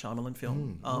M. Night Shyamalan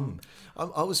film.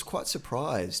 I was quite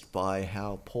surprised by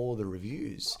how poor the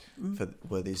reviews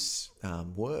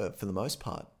were for the most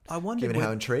part. I wonder given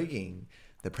how intriguing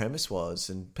the premise was,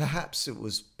 and perhaps it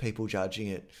was people judging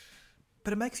it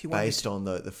but it makes you wonder based on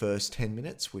the first 10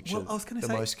 minutes, which are the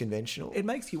most conventional. It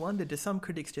makes you wonder, do some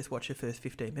critics just watch the first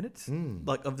 15 minutes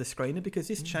like of the screener? Because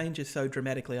this changes so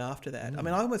dramatically after that. I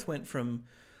mean, I almost went from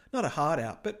not a hard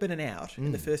out, but an out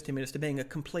in the first 10 minutes to being a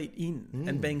complete in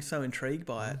and being so intrigued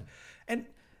by it.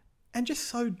 And just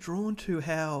so drawn to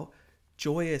how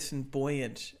joyous and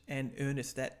buoyant and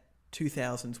earnest that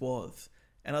 2000s was.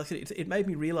 And it made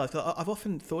me realise, I've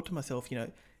often thought to myself,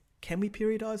 can we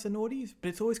periodise the noughties? But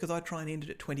it's always because I try and end it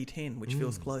at 2010, which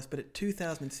feels close. But at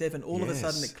 2007, all of a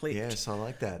sudden it clicked. Yes, I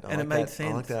like that. And it made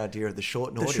sense. I like that idea of the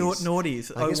short noughties. The short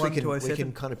noughties, I guess 01 to 07. we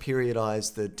can kind of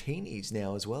periodise the teenies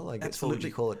now as well, I guess. Absolutely. What would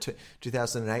you call it?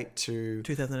 2008 to...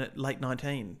 2008, late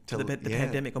 19, to the yeah.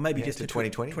 pandemic, or maybe just to to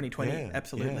 2020. 2020, Yeah,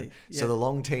 absolutely. yeah. Yeah. So the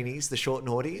long teenies, the short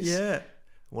noughties. Yeah.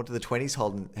 What do the 20s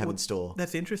have in store?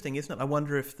 That's interesting, isn't it? I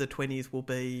wonder if the 20s will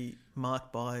be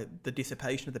marked by the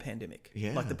dissipation of the pandemic.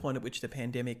 Yeah. Like the point at which the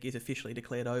pandemic is officially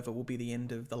declared over will be the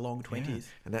end of the long 20s. Yeah.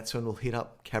 And that's when we'll hit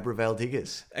up Cabravale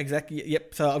Diggers. Exactly.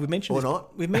 Yep. So we've mentioned Or this,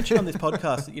 not. We've mentioned on this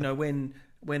podcast that, when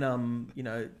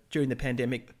during the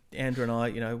pandemic, Andrew and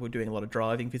I, were doing a lot of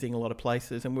driving, visiting a lot of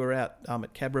places, and we were out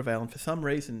at Cabravale, and for some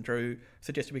reason Drew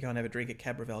suggested we go and have a drink at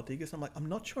Cabravale Diggers. I'm like, I'm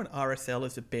not sure an RSL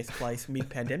is the best place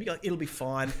mid-pandemic. Like, it'll be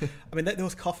fine. I mean, there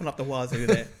was coughing up the wazoo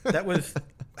there. That was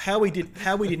how we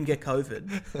didn't get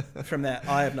COVID from that.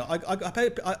 I have not.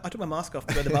 I took my mask off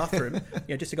to go to the bathroom,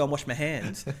 just to go and wash my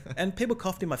hands, and people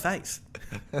coughed in my face.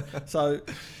 So.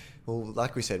 Well,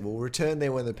 like we said, we'll return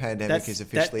there when the pandemic is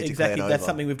officially declared exactly. over. That's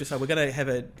something we've decided. We're going to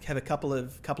have a couple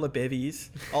of bevies.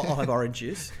 I'll have orange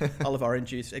juice. I'll have orange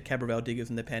juice at Cabravale Diggers,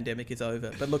 and the pandemic is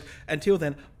over. But look, until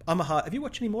then, have you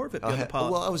watched any more of it?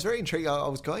 Well, I was very intrigued. I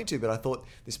was going to, but I thought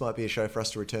this might be a show for us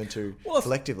to return to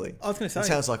collectively. I was going to say, it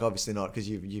sounds like obviously not, because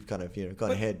you've kind of gone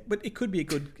ahead. But it could be a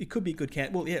good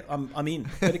candidate. Well, yeah, I'm in.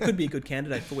 But it could be a good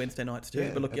candidate for Wednesday nights too.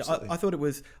 Yeah, but look, I thought it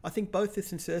was. I think both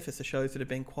this and Surface are shows that have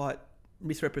been quite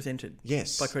misrepresented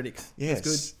by critics. Yes.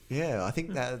 It's good. Yeah, I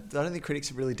think that I don't think critics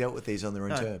have really dealt with these on their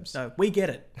own terms. No, we get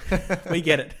it. We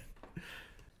get it.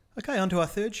 Okay, on to our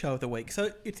third show of the week.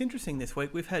 So it's interesting this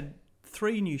week. We've had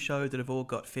 3 new shows that have all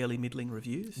got fairly middling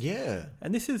reviews. Yeah.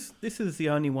 And this is the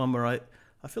only one where I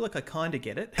feel like I kind of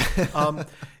get it.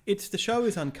 It's the show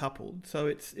is Uncoupled. So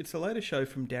it's a latest show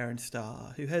from Darren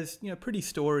Star, who has pretty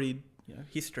storied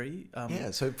history.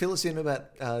 So fill us in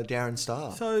about Darren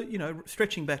Star. So,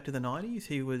 stretching back to the 90s,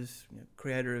 he was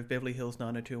creator of Beverly Hills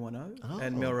 90210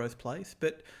 and Melrose Place,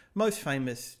 but most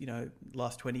famous,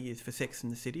 last 20 years for Sex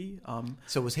and the City.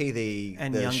 So was he the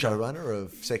showrunner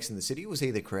of Sex and the City? Was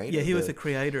he the creator? Yeah, he was the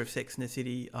creator of Sex and the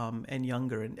City and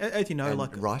Younger. And as you know,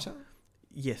 writer?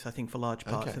 Yes, I think for large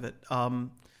parts of it.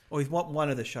 Or he's one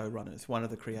of the showrunners, one of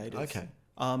the creators. Okay.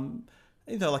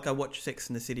 I watched Sex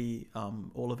and the City,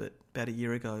 all of it, about a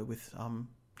year ago with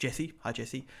Jesse, hi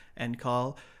Jesse, and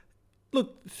Kyle.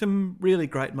 Look, some really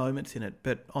great moments in it,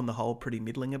 but on the whole, pretty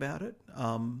middling about it.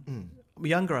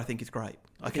 Younger, I think, is great.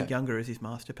 I think Younger is his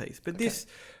masterpiece. But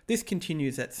this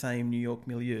continues that same New York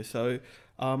milieu. So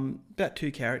about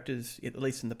 2 characters, at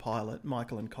least in the pilot,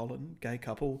 Michael and Colin, gay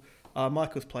couple.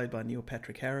 Michael's played by Neil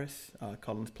Patrick Harris.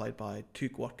 Colin's played by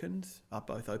Tuke Watkins,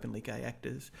 both openly gay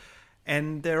actors.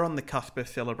 And they're on the cusp of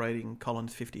celebrating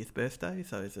Colin's 50th birthday,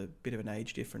 so there's a bit of an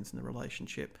age difference in the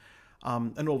relationship.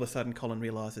 And all of a sudden, Colin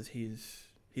realises he's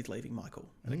leaving Michael,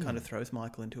 and it kind of throws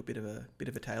Michael into a bit of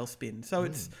a tailspin. So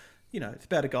it's it's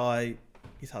about a guy,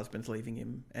 his husband's leaving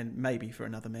him, and maybe for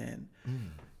another man.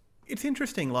 It's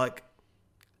interesting. Like,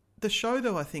 the show,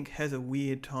 though, I think has a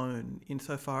weird tone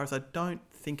insofar as I don't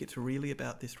think it's really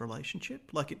about this relationship.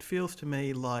 Like, it feels to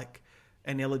me like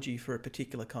an elegy for a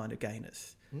particular kind of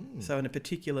gayness. So in a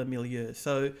particular milieu.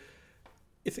 So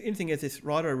it's interesting, as this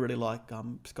writer I really like,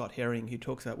 Scott Herring, who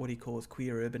talks about what he calls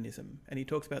queer urbanism. And he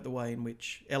talks about the way in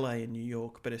which LA and New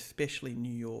York, but especially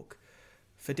New York,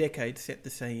 for decades set the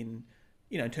scene,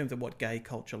 in terms of what gay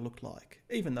culture looked like,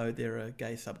 even though there are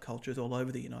gay subcultures all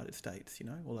over the United States,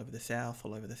 all over the South,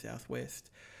 all over the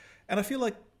Southwest. And I feel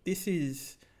like this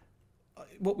is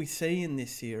what we see in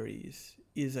this series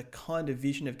is a kind of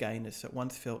vision of gayness that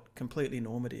once felt completely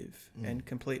normative and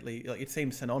completely, it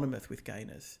seems synonymous with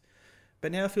gayness,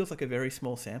 but now feels like a very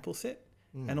small sample set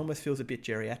and almost feels a bit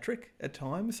geriatric at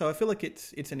times. So I feel like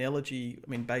it's an elegy,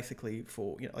 basically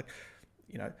for,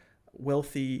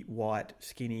 wealthy, white,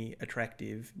 skinny,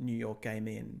 attractive New York gay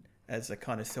men as a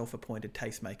kind of self-appointed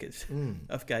tastemakers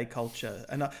of gay culture.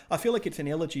 And I feel like it's an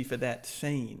elegy for that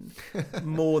scene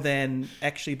more than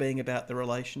actually being about the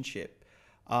relationship.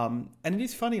 And it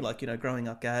is funny, growing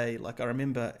up gay, I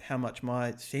remember how much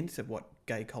my sense of what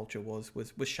gay culture was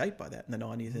shaped by that in the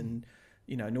 90s and,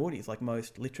 noughties. Like,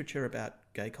 most literature about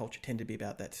gay culture tended to be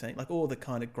about that scene. Like, all the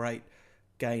kind of great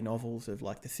gay novels of, the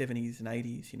 70s and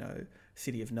 80s,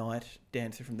 City of Night,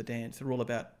 Dancer from the Dance, they're all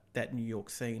about that New York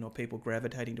scene, or people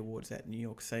gravitating towards that New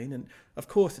York scene. And, of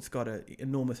course, it's got an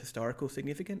enormous historical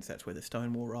significance. That's where the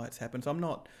Stonewall riots happened. So I'm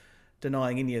not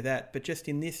denying any of that. But just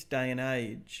in this day and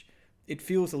age, it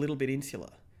feels a little bit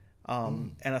insular.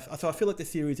 And so I feel like the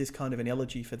series is kind of an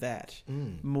elegy for that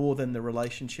more than the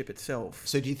relationship itself.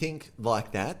 So do you think,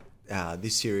 like that,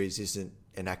 this series isn't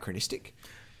anachronistic?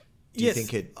 Do you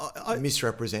think it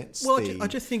misrepresents I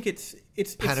just think it's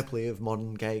panoply of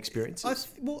modern gay experiences? I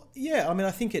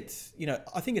think it's,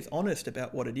 I think it's honest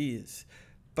about what it is,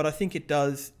 but I think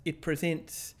it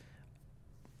presents,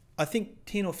 I think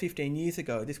 10 or 15 years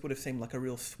ago, this would have seemed like a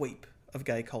real sweep of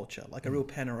gay culture, like a real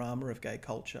panorama of gay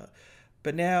culture.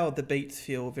 But now the beats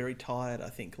feel very tired, I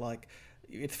think. Like,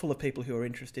 it's full of people who are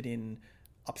interested in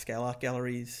upscale art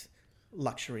galleries,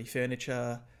 luxury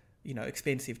furniture,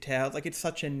 expensive towels. Like, it's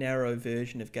such a narrow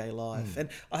version of gay life. And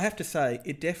I have to say,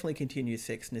 it definitely continues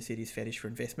Sex and the City's fetish for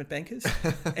investment bankers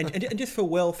and just for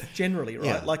wealth generally,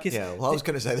 right? Yeah. Well, I was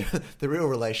going to say the real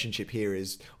relationship here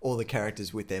is all the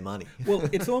characters with their money. Well,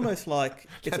 it's almost like...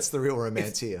 That's the real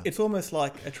romance here. It's almost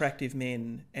like attractive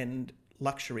men and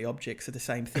luxury objects are the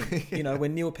same thing.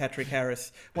 When Neil Patrick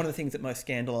Harris, one of the things that most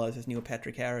scandalises Neil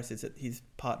Patrick Harris is that his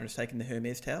partner has taken the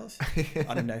Hermes towels.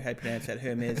 I don't know how you pronounce that,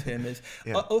 Hermes.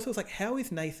 Yeah. Also, it's like, how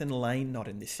is Nathan Lane not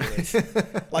in this series?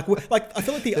 like I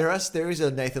feel like there is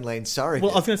a Nathan Lane surrogate.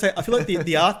 Well, I was going to say, I feel like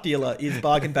the art dealer is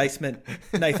bargain basement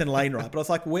Nathan Lane, right? But I was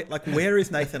like, where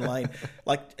is Nathan Lane?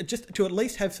 Like, just to at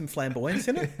least have some flamboyance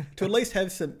in it, to at least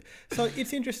have some. So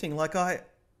it's interesting. Like I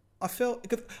felt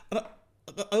because.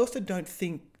 I also don't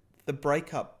think the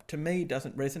breakup, to me,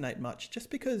 doesn't resonate much, just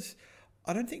because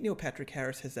I don't think Neil Patrick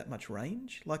Harris has that much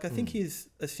range. Like, I think he's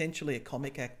essentially a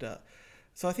comic actor.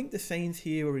 So I think the scenes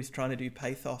here where he's trying to do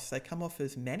pathos, they come off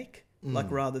as manic,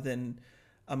 like, rather than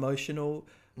emotional.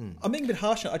 I'm being a bit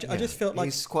harsh. I just felt like...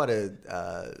 He's quite a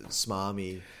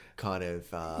smarmy kind of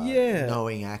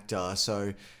knowing actor.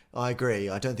 So I agree.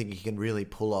 I don't think he can really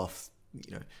pull off,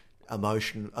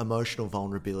 emotional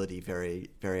vulnerability very,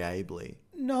 very ably.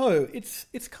 No,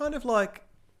 it's kind of like,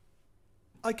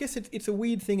 I guess it's a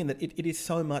weird thing in that it is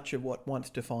so much of what once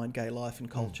defined gay life and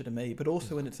culture to me, but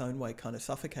also in its own way kind of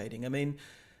suffocating. I mean,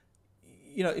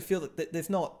 it feels that there's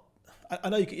not... I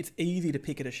know it's easy to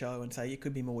pick at a show and say it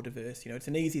could be more diverse. It's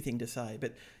an easy thing to say,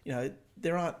 but,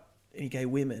 there aren't any gay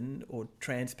women or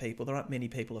trans people. There aren't many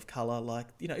people of colour. Like,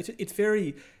 it's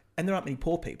very... And there aren't many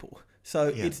poor people.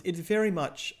 So it's very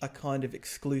much a kind of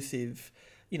exclusive,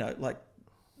 like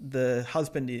the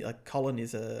husband, like Colin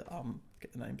is a,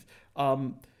 get the names.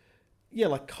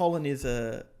 Like Colin is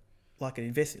like an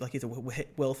investor, like he's a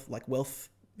wealth,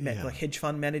 like hedge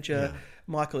fund manager. Yeah.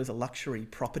 Michael is a luxury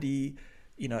property,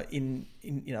 in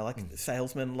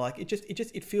salesman. Like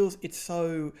it feels, it's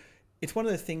one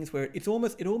of those things where it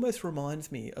almost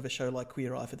reminds me of a show like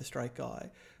Queer Eye for the Straight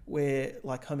Guy, where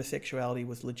like homosexuality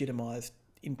was legitimised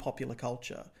in popular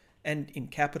culture and in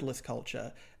capitalist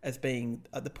culture as being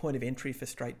the point of entry for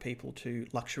straight people to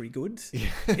luxury goods. Yeah.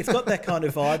 It's got that kind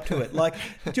of vibe to it. Like,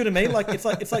 do you know what I mean? Like, it's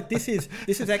like this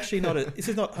is actually this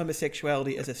is not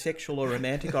homosexuality as a sexual or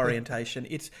romantic orientation.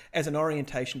 It's as an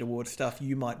orientation towards stuff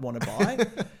you might want to buy.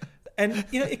 And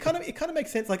it kind of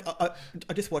makes sense. Like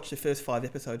I just watched the first 5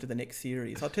 episodes of the next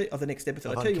series. I'll tell you of the next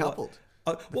episode. I'll tell you what.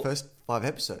 The first 5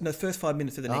 episodes. No, the first 5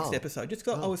 minutes of the next episode. Just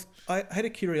because I had a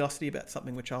curiosity about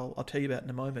something which I'll tell you about in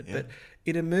a moment. Yeah. But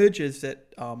it emerges that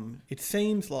it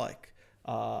seems like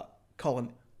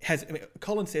Colin has. I mean,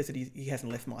 Colin says that he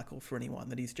hasn't left Michael for anyone.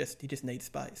 That he just needs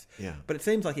space. Yeah. But it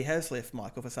seems like he has left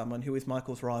Michael for someone who is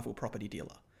Michael's rival property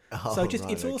dealer. So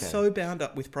it's all so bound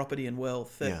up with property and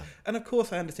wealth. And of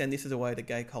course, I understand this is a way that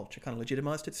gay culture kind of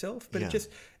legitimised itself, but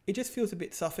it just feels a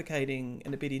bit suffocating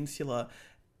and a bit insular.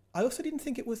 I also didn't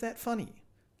think it was that funny.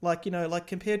 Like, like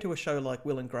compared to a show like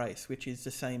Will and Grace, which is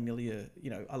the same milieu,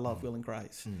 I love Will and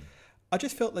Grace. I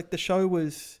just felt like the show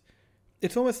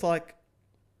it's almost like,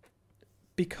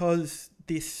 because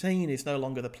this scene is no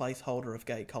longer the placeholder of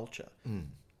gay culture.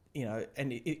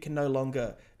 And it is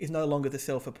no longer the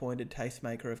self-appointed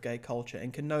tastemaker of gay culture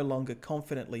and can no longer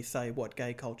confidently say what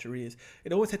gay culture is.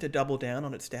 It always had to double down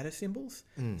on its status symbols.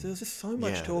 So there's just so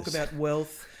much talk about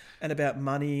wealth and about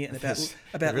money and about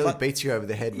it really beats you over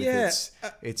the head with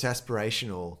its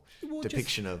aspirational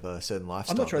depiction of a certain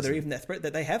lifestyle. I'm not sure they're even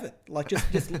that they have it. Like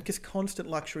just constant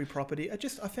luxury property. I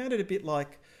found it a bit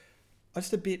like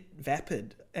just a bit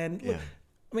vapid. And look,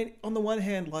 I mean, on the one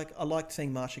hand, like I liked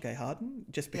seeing Marcia Gay Harden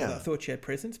just because I thought she had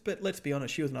presence. But let's be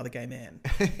honest, she was another gay man.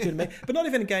 Do you know what I mean? But not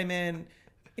even a gay man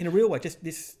in a real way. Just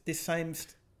this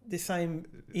same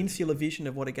insular vision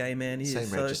of what a gay man is.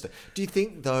 Same register. Do you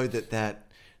think though that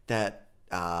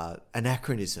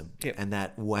anachronism and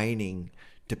that waning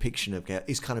depiction of gay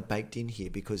is kind of baked in here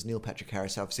because Neil Patrick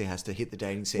Harris obviously has to hit the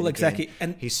dating scene. Well, exactly, again.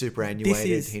 And he's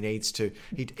superannuated. He needs to.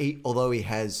 Although he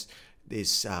has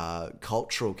this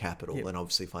cultural capital and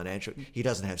obviously financial. He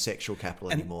doesn't have sexual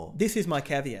capital anymore. This is my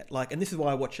caveat, and this is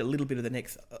why I watch a little bit of the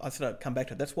next. I sort of come back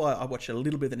to it. That's why I watch a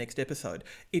little bit of the next episode.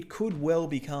 It could well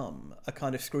become a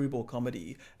kind of screwball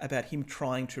comedy about him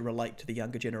trying to relate to the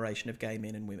younger generation of gay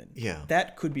men and women. Yeah,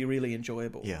 that could be really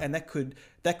enjoyable. Yeah, and that could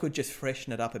just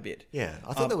freshen it up a bit. Yeah,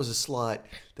 I thought there was a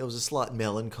slight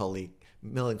melancholic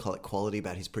quality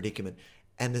about his predicament.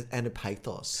 And a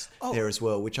pathos there as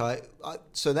well, which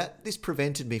so that this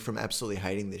prevented me from absolutely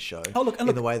hating this show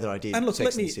in the way that I did Sex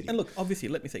and the City. And look, obviously,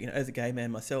 let me say, as a gay man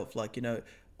myself,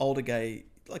 older gay,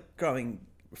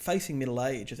 facing middle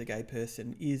age as a gay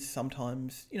person is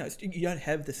sometimes, you don't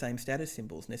have the same status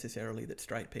symbols necessarily that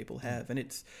straight people have, and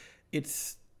it's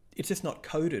just not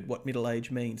coded what middle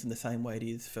age means in the same way it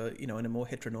is for in a more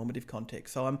heteronormative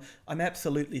context. So I'm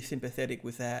absolutely sympathetic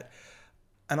with that.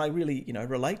 And I really,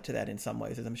 relate to that in some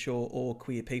ways, as I'm sure all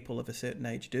queer people of a certain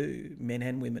age do, men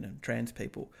and women and trans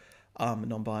people,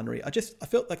 non-binary. I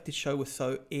felt like this show was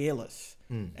so airless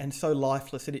and so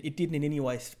lifeless that it didn't in any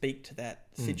way speak to that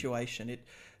situation.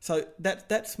 So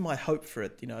that's my hope for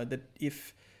it, that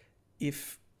if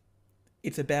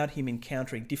it's about him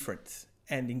encountering difference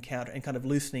and kind of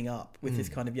loosening up with this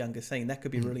kind of younger scene, that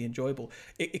could be really enjoyable.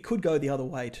 It could go the other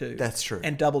way too. That's true.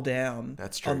 And double down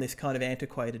That's true. on this kind of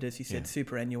antiquated, as you said,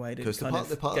 superannuated because kind of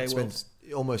the part gay that world.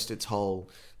 spends almost its whole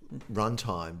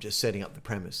runtime just setting up the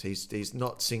premise. He's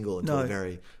not single until the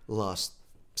very last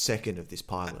second of this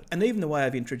pilot. And even the way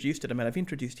I've introduced it, I've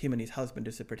introduced him and his husband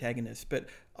as the protagonist, but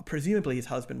presumably his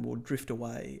husband will drift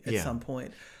away at some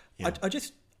point. Yeah.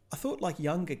 I thought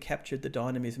Younger captured the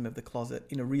dynamism of the closet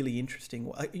in a really interesting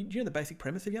way. Do you know the basic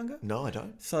premise of Younger? No, I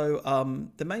don't. So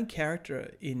the main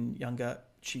character in Younger,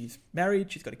 she's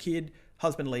married, she's got a kid,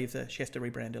 husband leaves her, she has to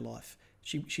rebrand her life.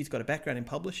 She's got a background in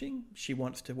publishing, she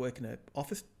wants to work in an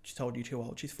office, she's told you're too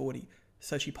old, she's 40,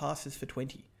 so she passes for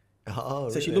 20. Oh,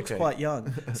 so she looks quite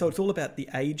young. So it's all about the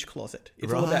age closet.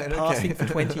 It's all about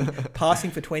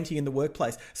passing for 20 in the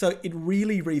workplace. So it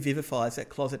really revivifies that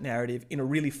closet narrative in a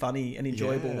really funny and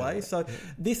enjoyable way. So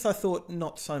this, I thought,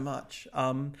 not so much.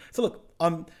 So look,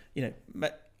 I'm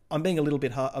being a little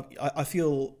bit hard. I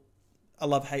feel a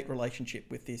love-hate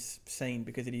relationship with this scene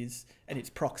because it is, and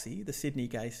its proxy, the Sydney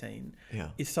gay scene,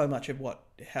 is so much of what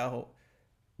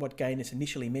gayness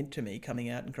initially meant to me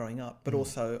coming out and growing up, but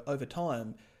also over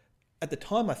time. At the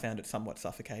time, I found it somewhat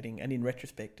suffocating, and in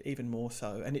retrospect, even more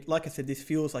so. And like I said, this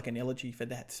feels like an elegy for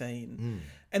that scene.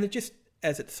 And it just,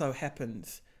 as it so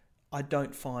happens, I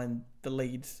don't find the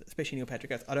leads, especially Neil Patrick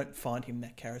Harris, I don't find him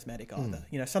that charismatic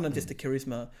either. Sometimes just the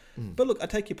charisma. But look, I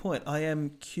take your point. I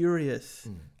am curious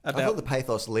about... I thought the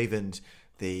pathos leavened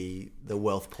the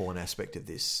wealth porn aspect of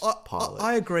this pilot.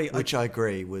 I agree. Which I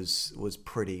agree was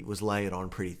layered on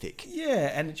pretty thick.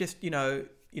 Yeah, and it just,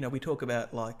 we talk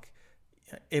about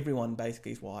everyone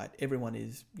basically is white, everyone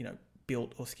is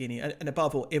built or skinny, and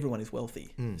above all, everyone is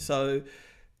wealthy. So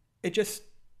it just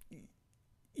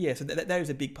so that is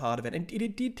a big part of it, and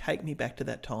it did take me back to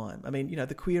that time.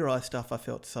 The Queer Eye stuff I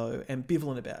felt so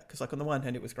ambivalent about, because on the one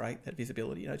hand it was great, that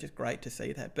visibility, just great to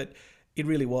see that, but it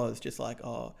really was just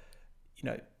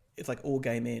it's like all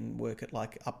gay men work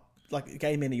at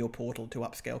gay men are your portal to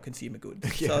upscale consumer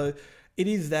goods. So it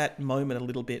is that moment a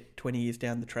little bit 20 years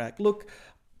down the track. Look,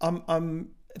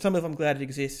 I'm glad it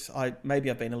exists. I've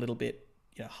been a little bit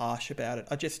harsh about it.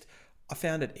 I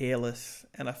found it airless,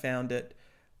 and I found it.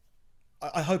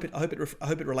 I hope it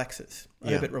relaxes.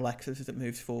 I hope it relaxes as it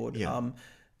moves forward. Yeah.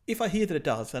 If I hear that it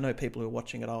does, I know people who are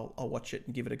watching it. I'll watch it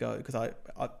and give it a go, because I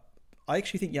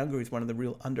actually think Younger is one of the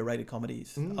real underrated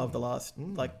comedies of the last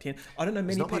 10. I don't know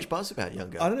many. There's not much buzz about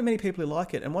Younger. I don't know many people who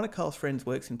like it, and one of Carl's friends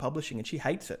works in publishing, and she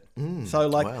hates it. So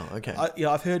wow, okay.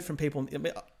 I've heard from people.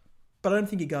 But I don't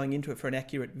think you're going into it for an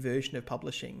accurate version of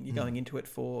publishing. You're going into it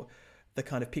for the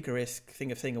kind of picaresque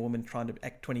thing of seeing a woman trying to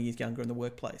act 20 years younger in the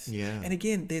workplace. Yeah. And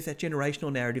again, there's that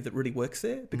generational narrative that really works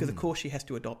there, because of course she has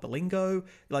to adopt the lingo.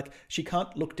 She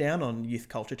can't look down on youth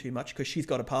culture too much because she's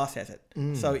got a pass at it.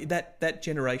 So that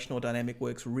generational dynamic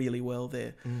works really well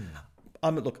there.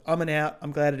 I'm an out.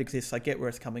 I'm glad it exists. I get where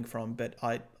it's coming from, but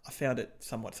I found it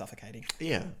somewhat suffocating.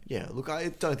 Yeah. Look, I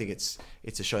don't think it's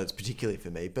a show that's particularly for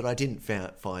me, but I didn't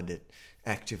find it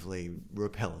actively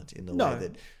repellent in the way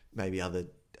that maybe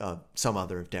some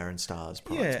other of Darren Starr's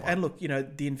products might. And look,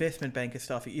 the investment banker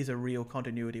stuff is a real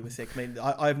continuity with Sex.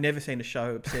 I've never seen a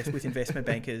show obsessed with investment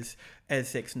bankers as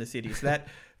Sex and the City. So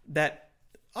that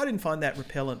I didn't find that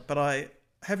repellent, but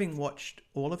having watched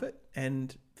all of it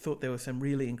and thought there were some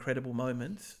really incredible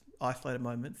moments, isolated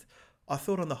moments, I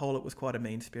thought on the whole it was quite a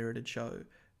mean-spirited show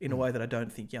in a way that I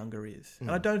don't think Younger is. And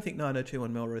I don't think 902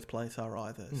 and Melrose Place are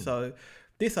either. So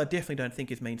This I definitely don't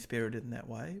think is mean-spirited in that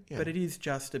way, Yeah. but it is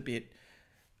just a bit...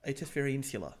 It's just very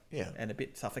insular Yeah. and a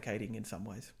bit suffocating in some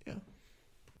ways. Yeah.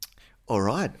 All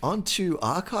right, on to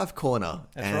Archive Corner.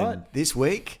 That's right. This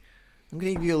week, I'm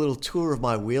going to give you a little tour of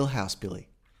my wheelhouse, Billy.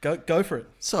 Go for it.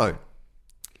 So,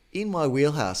 in my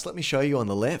wheelhouse, let me show you on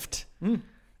the left,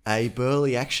 a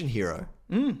burly action hero.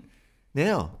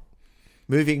 Now,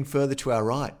 moving further to our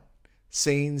right,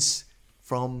 scenes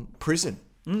from prison.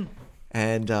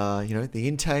 And, the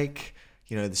intake,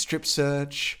 the strip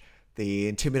search, the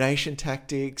intimidation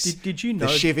tactics. Did you know...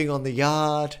 The shivving on the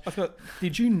yard.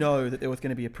 Did you know that there was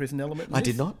going to be a prison element in this? I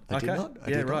did not. I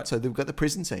did not. So they've got the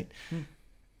prison scene.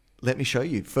 Let me show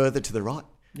you further to the right.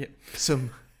 Yep.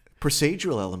 Some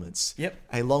procedural elements. Yep.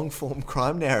 A long-form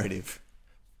crime narrative.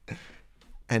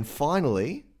 And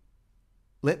finally,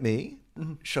 let me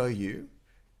show you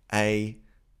a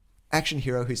action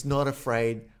hero who's not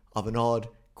afraid of an odd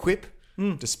quip,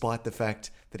 despite the fact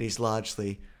that he's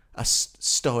largely a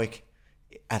stoic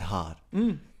at heart.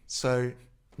 So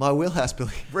my wheelhouse,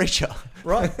 Billy, Reacher.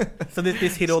 Right. So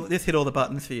this hit all the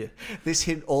buttons for you. This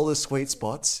hit all the sweet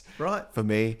spots. Right. For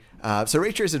me. So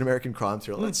Reacher is an American crime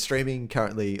thriller. It's streaming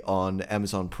currently on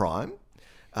Amazon Prime.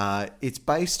 It's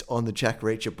based on the Jack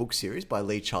Reacher book series by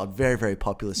Lee Child. Very, very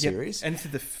popular series. And this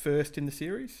is the first in the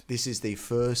series? This is the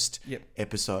first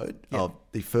episode Yep. of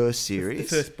the first series.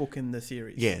 The first book in the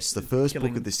series. Yes, the first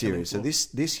book of the Killing series. So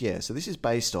Floor. so this is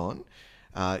based on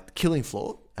Killing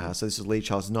Floor. So this is Lee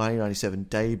Child's 1997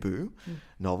 debut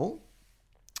novel.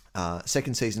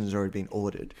 Second season has already been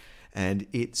ordered, and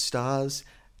it stars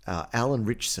Alan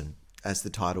Ritchson as the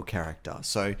title character.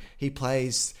 So he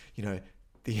plays,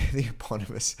 the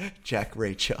eponymous Jack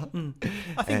Reacher.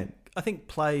 I think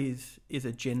plays is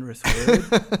a generous word.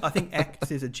 I think acts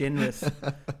is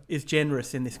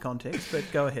generous in this context. But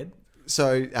go ahead.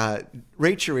 So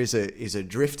Reacher is a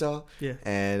drifter Yeah.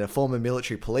 and a former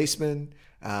military policeman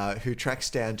who tracks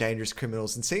down dangerous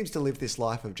criminals and seems to live this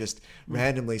life of just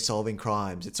randomly solving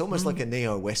crimes. It's almost like a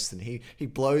neo-Western. He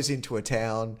blows into a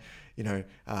town,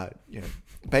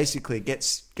 basically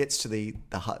gets to the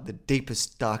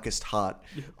deepest, darkest heart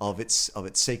of its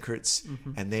secrets,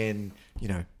 and then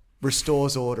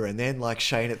restores order, and then like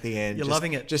Shane at the end, You're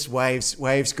loving it. Just waves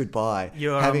goodbye,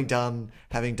 having done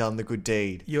the good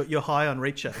deed. You're high on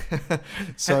Reacher.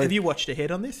 So have you watched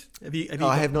ahead on this?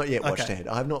 I have not yet watched Okay. ahead.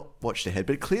 I have not watched ahead,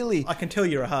 but clearly I can tell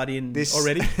you're a hard in this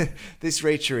already. this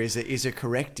Reacher is a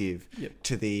corrective Yep.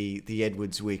 to the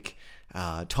Edward Zwick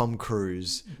Tom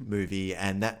Cruise movie,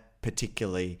 and that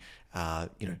particularly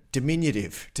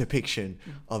diminutive depiction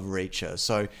of Reacher.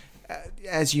 So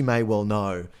as you may well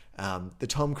know, the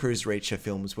Tom Cruise Reacher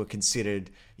films were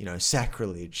considered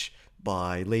sacrilege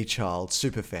by Lee Child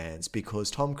superfans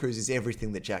because Tom Cruise is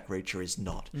everything that Jack Reacher is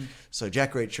not. So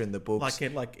Jack Reacher in the books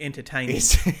like entertaining,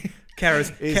 is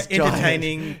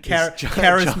entertaining,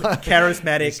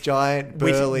 charismatic, he's giant,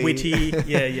 burly, witty.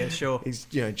 Yeah, sure. He's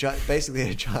basically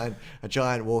a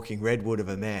giant walking redwood of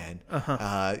a man.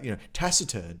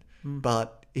 Taciturn,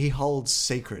 but he holds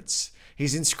secrets.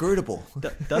 He's inscrutable.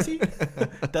 Does he?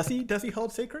 Does he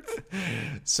hold secrets?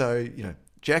 So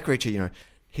Jack Reacher,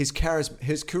 his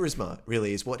charisma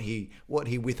really is what he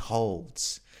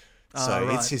withholds. So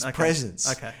right. it's his Okay. presence.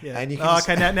 Okay, yeah. And you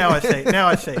can Now I see. Now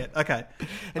I see it. Okay.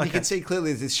 And you can see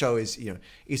clearly this show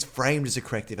is framed as a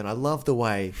corrective, and I love the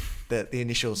way that the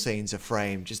initial scenes are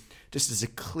framed, just as a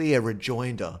clear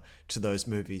rejoinder to those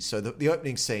movies. So the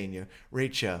opening scene,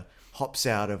 Reacher hops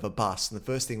out of a bus, and the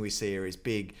first thing we see are his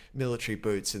big military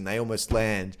boots, and they almost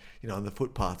land, on the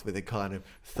footpath with a kind of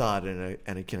thud and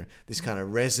a this kind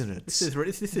of resonance.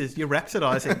 This is you're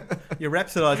rhapsodizing. You're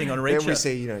rhapsodizing on Reacher. Then we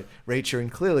see, Reacher,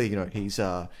 and clearly, he's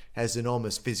has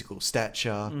enormous physical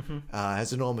stature,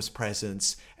 has enormous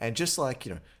presence, and just like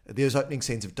those opening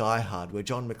scenes of Die Hard, where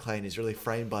John McClane is really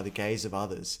framed by the gaze of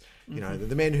others.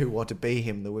 The men who want to be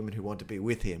him, the women who want to be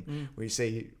with him. We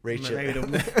see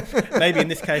Reacher. Maybe in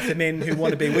this case, the men who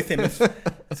want to be with him. It's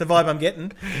the vibe I'm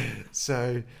getting.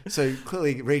 So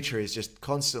clearly, Reacher is just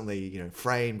constantly,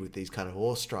 framed with these kind of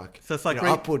awestruck, So it's like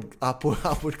upward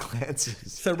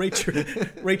glances. So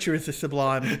Reacher is the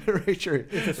sublime. Reacher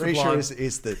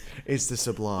is the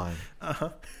sublime.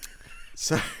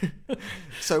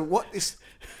 So what this.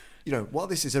 While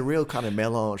this is a real kind of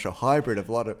melange, a hybrid of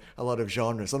a lot of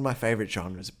genres, one of my favorite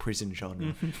genres, the prison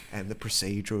genre and the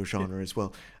procedural genre as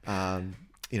well.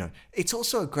 It's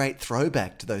also a great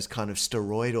throwback to those kind of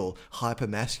steroidal,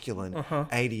 hyper-masculine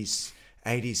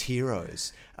 80s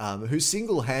heroes who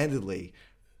single-handedly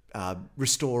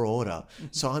restore order.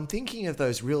 So I'm thinking of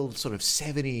those real sort of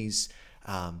 70s,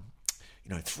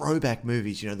 throwback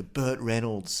movies. The Burt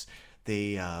Reynolds,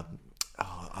 the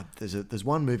there's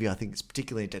one movie I think is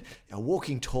particularly intense.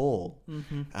 Walking Tall.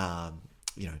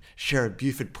 Sherrod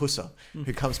Buford Pusser,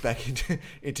 who comes back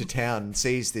into town and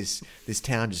sees this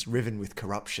town just riven with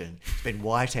corruption. It's been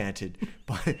white-anted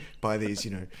by these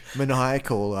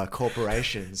maniacal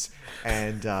corporations,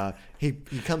 and he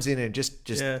comes in and just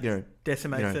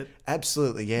decimates it.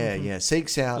 Absolutely,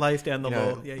 seeks out, lays down the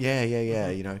law.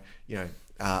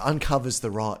 Uncovers the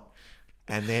rot,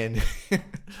 and then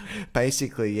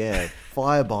basically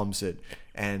firebombs it,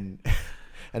 and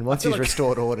once he's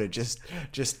restored order, just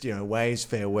waves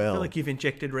farewell. I feel like you've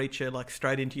injected Reacher like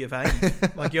straight into your veins.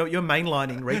 Like you're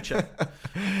mainlining Reacher.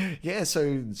 Yeah,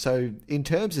 so in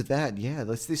terms of that,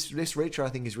 this Reacher I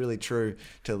think is really true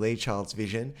to Lee Child's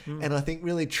vision, and I think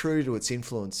really true to its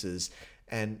influences.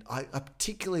 And I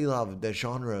particularly love the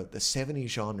genre, the 70s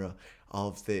genre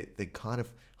of the kind of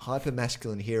hyper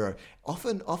masculine hero,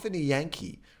 often a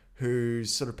Yankee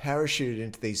who's sort of parachuted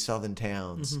into these southern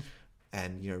towns.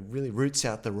 And really roots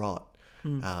out the rot.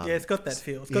 It's got that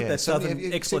feel. It's got that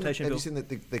southern exploitation feel. Have you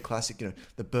seen the classic,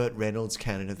 the Burt Reynolds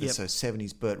canon of the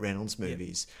 70s Burt Reynolds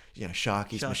movies?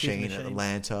 Sharky's Machine,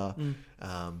 Atlanta,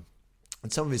 and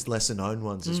some of his lesser known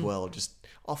ones as well. Just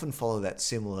often follow that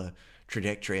similar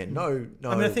trajectory. And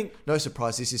I think no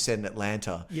surprise, this is set in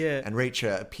Atlanta. Yeah, and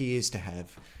Reacher appears to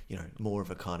have more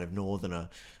of a kind of northerner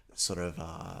sort of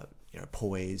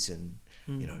poise and.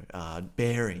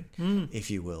 Bearing,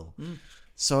 if you will.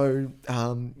 So, so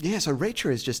Reacher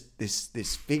is just this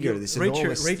figure, this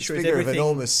enormous figure of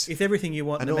enormous... It's everything you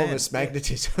want enormous in a man.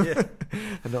 magnetism. Yeah.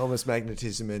 Enormous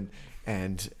magnetism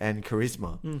and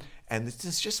charisma. And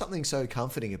there's just something so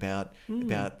comforting about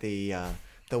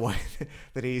the way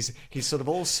that he's sort of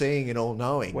all-seeing and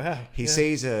all-knowing. Wow. He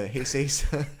sees a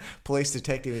police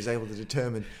detective who's able to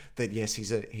determine that yes,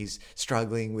 he's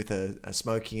struggling with a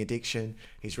smoking addiction.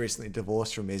 He's recently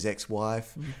divorced from his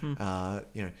ex-wife.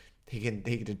 He can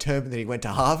determine that he went to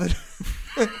Harvard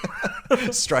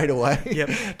straight away,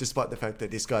 despite the fact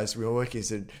that this guy's real work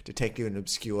is a detective in an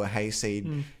obscure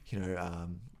hayseed.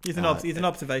 He's an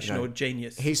observational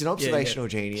genius. He's an observational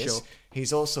genius. Sure.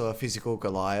 He's also a physical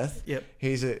Goliath. Yep.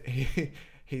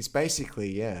 He's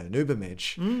basically an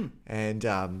Ubermensch.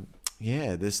 And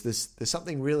there's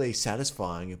something really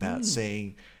satisfying about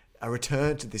seeing a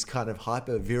return to this kind of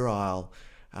hyper virile,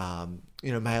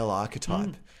 male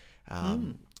archetype.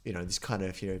 This kind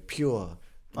of pure.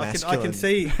 Masculine, I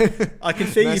can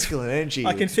see masculine energy.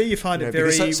 I can see you find it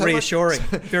very reassuring,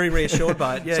 very reassured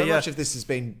by it. Yeah, much of this has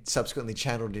been subsequently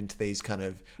channeled into these kind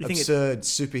of absurd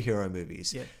superhero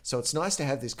movies. Yeah. So it's nice to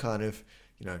have this kind of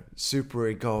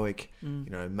super egoic,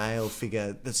 male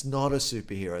figure that's not a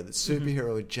superhero, that's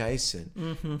superhero adjacent,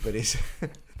 but is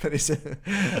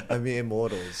a mere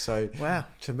mortal. So wow,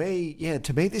 to me,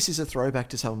 this is a throwback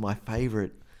to some of my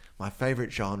favorite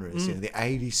genres, the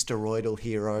 80s steroidal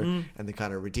hero and the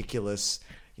kind of ridiculous,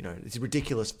 these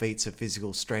ridiculous feats of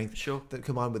physical strength that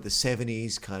combined with the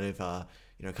 70s kind of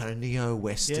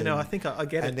neo-Western. Yeah, no, I think I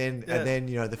get it. And then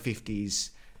the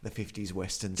 50s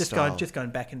Western style. Just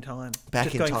going back in time. Going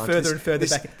further and further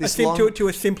back. To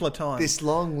a simpler time. This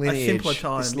long lineage. A simpler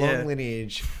time, This long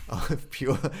lineage of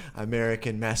pure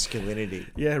American masculinity.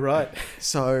 Yeah, right.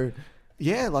 So...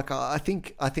 yeah, I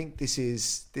think this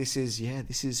is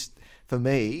for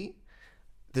me.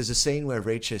 There's a scene where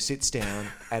Reacher sits down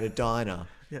at a diner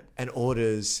and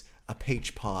orders a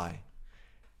peach pie.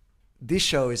 This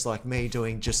show is like me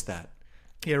doing just that.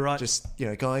 Yeah, right. Just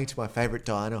going to my favorite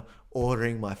diner,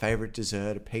 ordering my favorite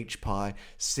dessert, a peach pie,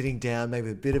 sitting down maybe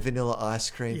with a bit of vanilla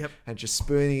ice cream, and just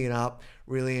spooning it up,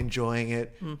 really enjoying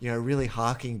it. Really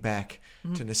harking back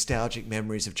to nostalgic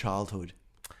memories of childhood.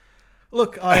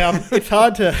 Look, it's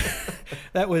hard to.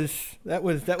 That was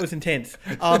intense.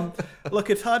 Look,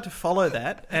 it's hard to follow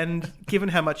that, and given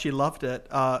how much you loved it,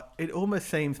 it almost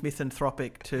seems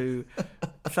misanthropic to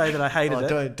say that I hated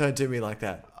it. Don't do me like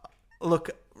that.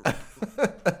 Look.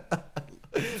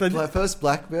 So first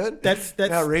Blackbird. That's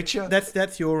now Reacher.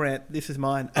 That's your rant. This is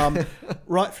mine.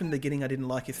 Right from the beginning, I didn't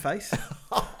like his face.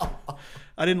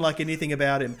 I didn't like anything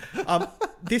about him.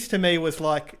 This to me was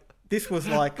like. This was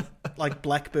like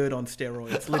Blackbird on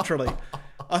steroids, literally.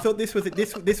 I thought this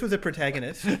was a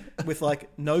protagonist with like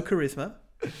no charisma,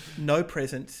 no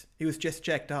presence. He was just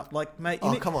jacked up. Like, mate.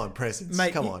 Come on, presence.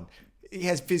 Mate, come on. He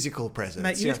has physical presence.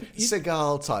 Mate,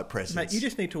 Seagal type presence. Mate, you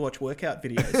just need to watch workout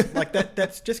videos. Like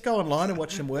that's just go online and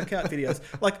watch some workout videos.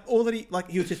 Like all that he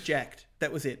was just jacked.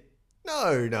 That was it.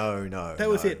 No. That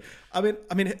was it. I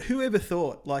mean, whoever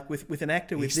thought, like, with an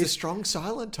actor with He's this... the strong,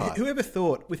 silent type. Whoever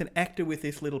thought, with an actor with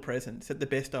this little presence, that the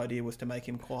best idea was to make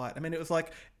him quiet? I mean, it was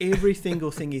like every single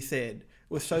thing he said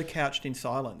was so couched in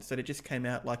silence that it just came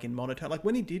out like in monotone. Like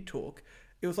when he did talk,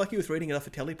 it was like he was reading it off a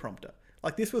teleprompter.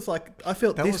 Like this was like I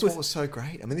felt that this was what was so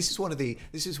great. I mean, this is one of the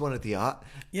art,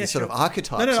 Yeah, the sort sure. of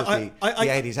archetypes No, of the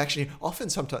I- 80s. Actually, often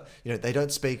sometimes they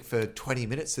don't speak for 20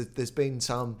 minutes. There's been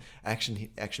some action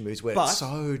movies where it's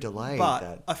so delayed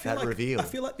that I feel like, reveal. I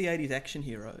feel like the 80s action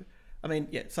hero. I mean,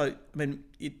 yeah. So I mean,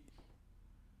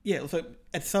 So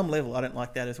at some level, I don't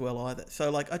like that as well either.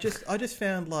 So like, I just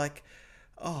found like,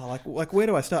 like where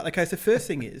do I start? Okay, so first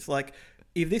thing is like,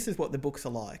 if this is what the books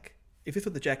are like, if this is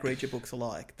what the Jack Reacher books are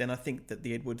like, then I think that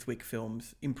the Edward Zwick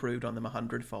films improved on them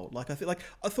 100-fold. Like I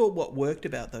thought what worked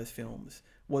about those films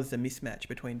was the mismatch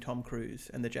between Tom Cruise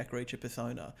and the Jack Reacher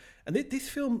persona. And this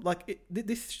film,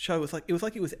 this show was like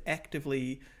it was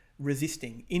actively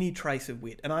resisting any trace of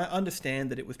wit. And I understand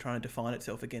that it was trying to define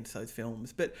itself against those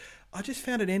films, but I just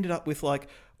found it ended up with like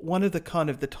one of the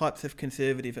kind of the types of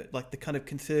conservative, like the kind of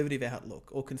conservative outlook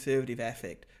or conservative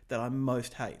affect that I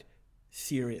most hate: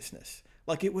 seriousness.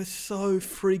 Like it was so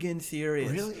friggin'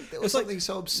 serious. Really? There was something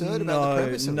so absurd about the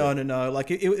premise of it. No.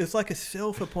 Like it was like a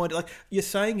self-appointed. Like you're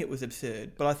saying it was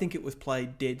absurd, but I think it was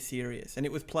played dead serious, and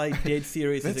it was played dead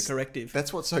serious as a corrective.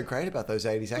 That's what's so great about those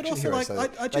 80s action also, heroes.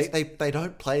 like, They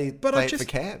don't play it for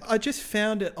camp. I just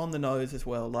found it on the nose as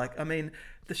well. Like I mean,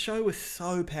 the show was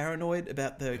so paranoid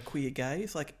about the queer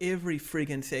gays. Like every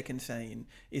friggin' second scene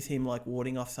is him like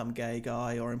warding off some gay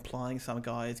guy or implying some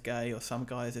guy is gay or some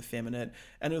guy is effeminate.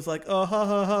 And it was like, oh, ha,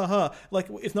 ha, ha, ha. Like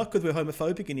it's not because we're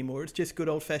homophobic anymore. It's just good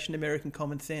old fashioned American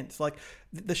common sense. Like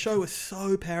the show was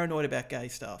so paranoid about gay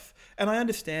stuff. And I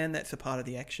understand that's a part of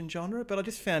the action genre, but I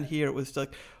just found here it was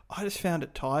like, I just found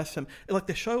it tiresome. Like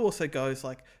the show also goes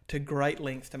like to great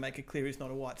lengths to make it clear he's not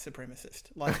a white supremacist.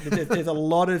 Like there's a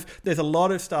lot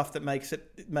of stuff that makes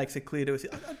it clear to us.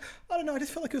 I don't know. I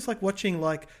just felt like it was like watching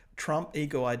like Trump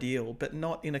Ego Ideal, but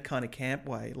not in a kind of camp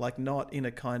way. Like not in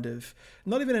a kind of,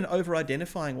 not even an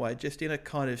over-identifying way, just in a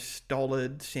kind of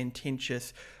stolid,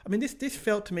 sententious. I mean, this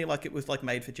felt to me like it was like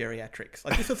made for geriatrics.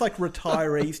 Like this was like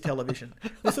retirees television.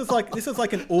 This was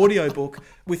like an audiobook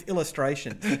with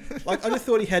illustrations. Like I just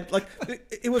thought he had like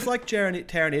it was like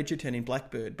Taron Egerton in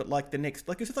Blackbird, but like the next,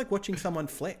 like it was just like watching someone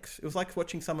flex. It was like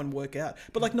watching someone work out,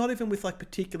 but like not even with like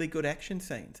particularly good action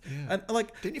scenes. Yeah. And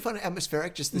like, didn't you find it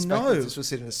atmospheric? Just this fact that this was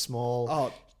set in a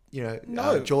small,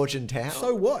 Georgian town.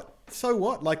 So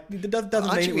what? Like it doesn't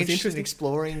mean it was interesting.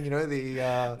 Exploring,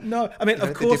 the no. I mean,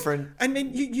 of course. I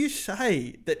mean, you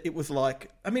say that it was like.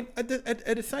 I mean, at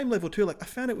the same level too. Like I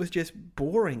found it was just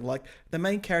boring. Like the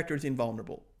main character is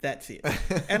invulnerable. That's it.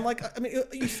 And like, I mean,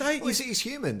 you say he's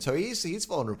human, so he is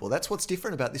vulnerable. That's what's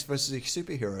different about this versus a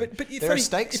superhero. But there are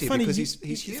stakes here because he's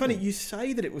it's human. funny you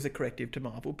say that it was a corrective to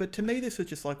Marvel, but to me this was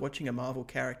just like watching a Marvel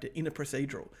character in a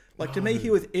procedural. Like to me, he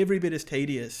was every bit as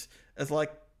tedious as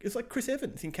like. It's like Chris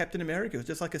Evans in Captain America. It was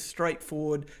just like a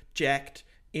straightforward, jacked,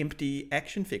 empty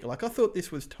action figure. Like I thought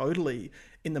this was totally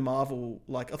in the Marvel.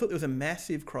 Like I thought there was a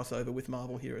massive crossover with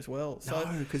Marvel here as well. So,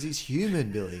 no, because he's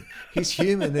human, Billy. He's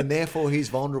human, and therefore he's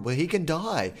vulnerable. He can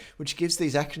die, which gives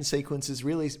these action sequences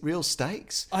real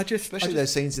stakes. Especially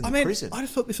those scenes in the prison. I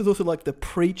just thought this was also like the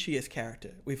preachiest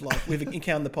character we've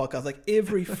encountered in the podcast. Like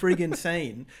every friggin'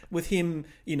 scene with him,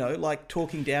 like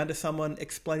talking down to someone,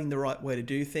 explaining the right way to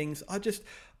do things.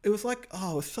 It was like,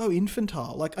 it was so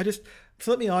infantile. Like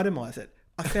so let me itemize it.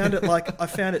 I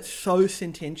found it so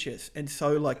sententious and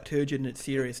so like turgid in its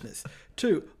seriousness.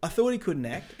 2, I thought he couldn't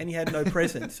act and he had no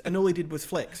presence and all he did was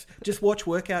flex. Just watch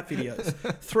workout videos.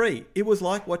 3, it was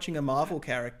like watching a Marvel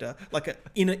character like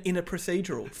in a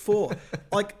procedural. 4,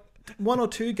 like 1 or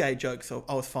 2 gay jokes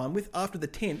I was fine with. After the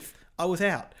 10th, I was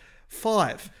out.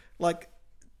 5, like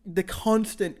the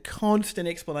constant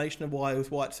explanation of why he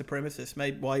was white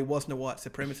supremacist, why he wasn't a white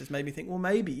supremacist, made me think, well,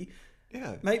 maybe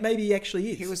he actually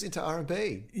is. He was into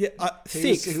R&B. Yeah.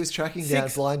 6. He was tracking down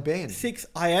Blind Ben. 6.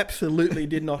 I absolutely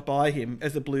did not buy him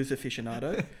as a blues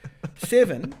aficionado.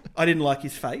 7. I didn't like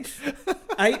his face.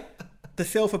 8. The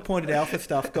self-appointed alpha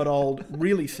stuff got old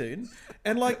really soon.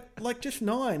 And like just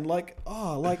 9.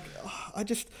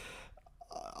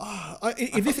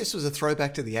 If this was a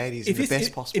throwback to the 80s in the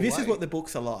best possible way. If this is what the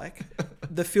books are like,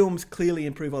 the films clearly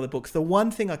improve on the books. The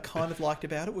one thing I kind of liked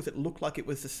about it was it looked like it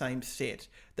was the same set,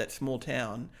 that small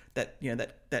town, that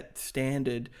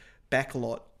standard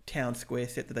backlot town square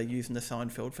set that they use in the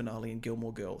Seinfeld finale in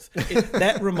Gilmore Girls.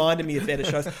 That reminded me of better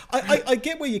shows. I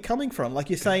get where you're coming from. Like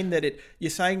you're saying that it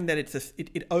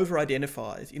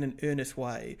over-identifies in an earnest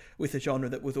way with a genre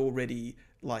that was already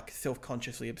like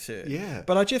self-consciously absurd. Yeah,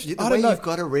 but I don't know. You've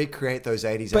got to recreate those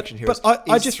 80s action heroes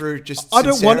through just I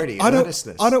don't sincerity want, and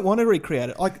earnestness. I don't want to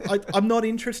recreate it. I'm not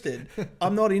interested.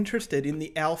 I'm not interested in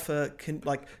the alpha,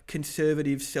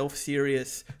 conservative,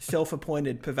 self-serious,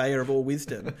 self-appointed purveyor of all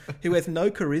wisdom who has no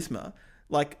charisma.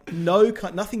 Like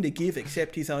nothing to give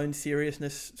except his own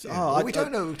seriousness. Yeah. We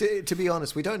don't know. To be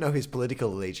honest, we don't know his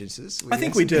political allegiances. I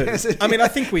think we do. I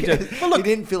think we do. Well, look, he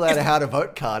didn't fill out a how to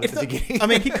vote card at the beginning. I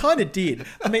mean, he kind of did.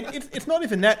 I mean, it's not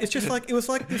even that. It's just like it was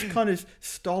like this kind of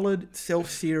stolid,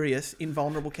 self-serious,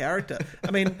 invulnerable character.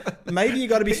 I mean, maybe you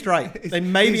got to be straight.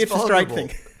 Maybe it's vulnerable. A straight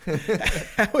thing.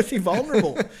 How is he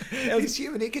vulnerable? He's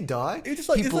human. He can die. He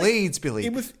bleeds, Billy.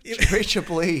 Reacher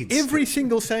bleeds. Every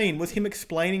single scene was him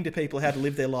explaining to people how to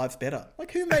live their lives better.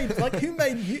 There's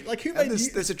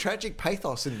a tragic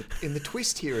pathos in the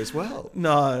twist here as well.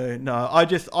 No.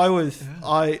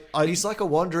 He's like a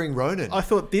wandering Ronin. I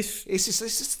thought this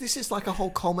is like a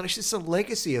whole culmination. This is a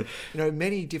legacy of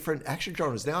many different action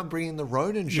genres. Now I'm bringing the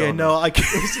Ronin genre. Yeah, no,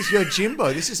 this is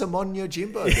Yojimbo. This is a modern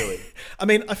Yojimbo, Billy. I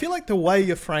mean, I feel like the way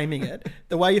you're framing it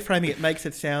makes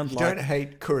it sound like... You don't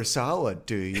hate Kurosawa,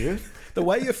 do you? The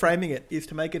way you're framing it is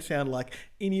to make it sound like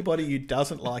anybody who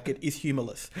doesn't like it is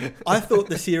humorless. I thought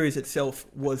the series itself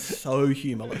was so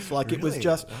humorless. Like really? It was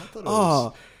just...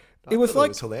 It was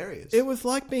hilarious. It was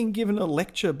like being given a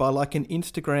lecture by like an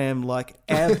Instagram like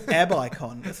ab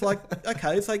icon. It's like,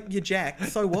 okay, it's like you're jacked.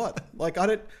 So what? Like I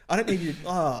don't need you.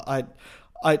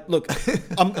 Look,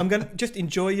 I'm going to just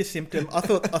enjoy your symptom. I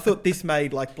thought this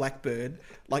made like Blackbird.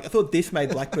 Like I thought this made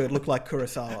Blackbird look like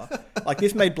Kurosawa. Like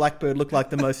this made Blackbird look like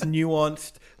the most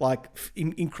nuanced, I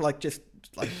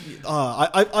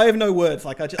have no words.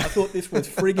 Like I thought this was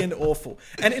friggin' awful,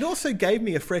 and it also gave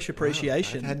me a fresh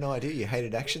appreciation. I had no idea you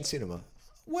hated action cinema.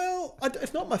 Well,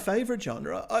 it's not my favourite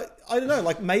genre. I don't know.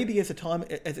 Like maybe as it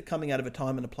coming out of a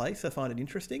time and a place, I find it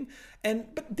interesting.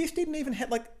 But this didn't even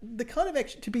have like the kind of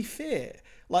action. To be fair,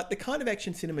 like the kind of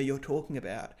action cinema you're talking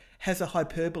about has a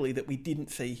hyperbole that we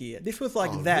didn't see here. This was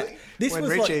like that. Really? This when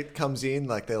was Richard comes in,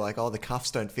 like they're like, the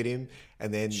cuffs don't fit him,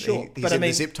 and then he's in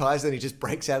the zip ties, then he just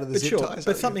breaks out of the zip ties.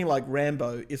 But something like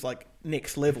Rambo is like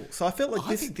next level. So I felt like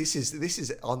I think this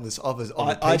is on this on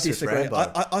the I piece disagree. with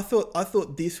Rambo. I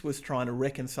thought this was trying to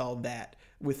reconcile that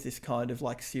with this kind of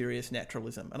like serious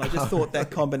naturalism, and I just thought that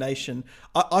combination.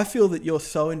 I feel that you're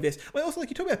so invested. Well, also like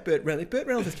you talk about Burt Reynolds. Burt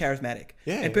Reynolds is charismatic,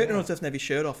 and Burt Reynolds doesn't have his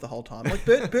shirt off the whole time. Like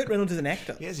Burt Reynolds is an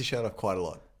actor. He has his shirt off quite a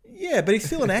lot. Yeah, but he's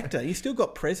still an actor. He's still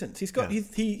got presence. He's got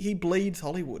he bleeds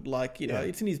Hollywood. Like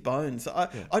it's in his bones.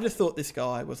 I just thought this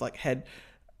guy was like had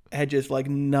just like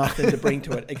nothing to bring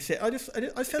to it except I just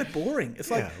found it boring.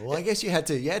 It's like well, I guess you had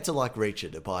to like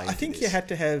Reacher to buy into I think this. you had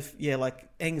to have like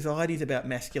anxieties about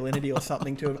masculinity or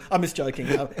something to him. I'm just joking,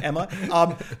 am I?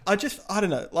 I don't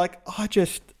know. Like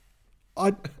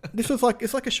this was like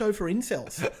it's like a show for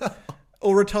incels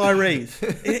or retirees.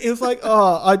 It was like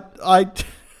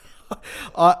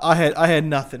I had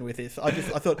nothing with this. I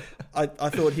thought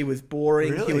he was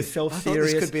boring. Really? He was self-serious. I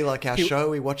thought this could be like our show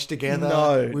we watched together.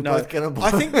 No, both get on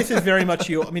board. I think this is very much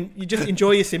your. I mean, you just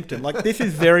enjoy your symptom. Like this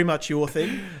is very much your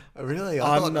thing. Really?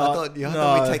 I thought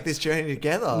we'd take this journey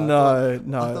together. No. I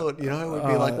thought we'd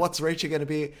be like, what's Reacher going to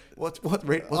be? What's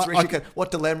Reacher?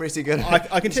 What dilemma is he going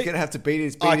to? He's going to have to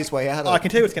beat his way out of. I can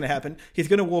tell you what's going to happen. He's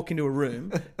going to walk into a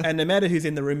room, and no matter who's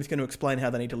in the room, he's going to explain how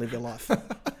they need to live their life.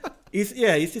 He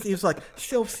was like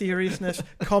self-seriousness,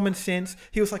 common sense.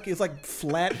 He was like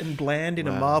flat and bland in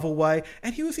a Marvel way,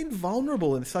 and he was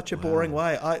invulnerable in such a boring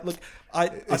way.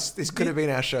 This could have been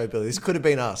our show, Billy. This could have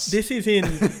been us. This is in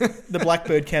the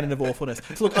Blackbird canon of awfulness.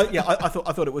 So look, I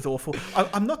thought it was awful.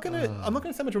 I'm not gonna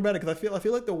say much about it because I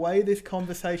feel like the way this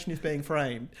conversation is being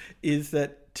framed is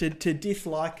that to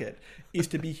dislike it is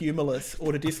to be humorless,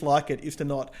 or to dislike it is to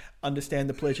not understand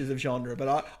the pleasures of genre.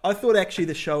 But I thought actually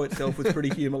the show itself was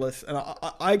pretty humorless, and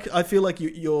I feel like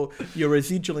your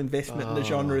residual investment in the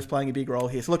genre is playing a big role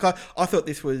here. So look, I thought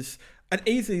this was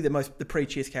easily the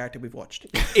preachiest character we've watched.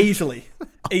 Easily.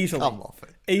 Come off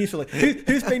it. Easily.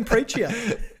 Who's been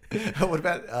preachier? What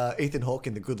about Ethan Hawke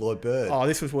in The Good Lord Bird? Oh,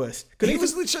 this was worse. He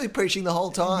was literally preaching the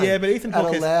whole time. Yeah, but Ethan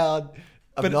Hawke is loud,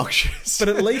 obnoxious. But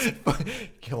at least...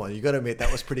 Come on, you got to admit,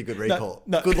 that was pretty good recall.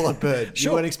 No. Good Lord Bird.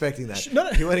 Sure. You weren't expecting that. No.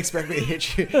 You weren't expecting me to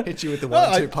hit you with the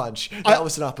 1-2 punch. That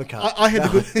was an uppercut. I had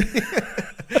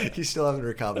the good... You still haven't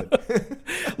recovered.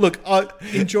 Look, I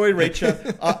enjoy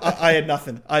Reacher. I had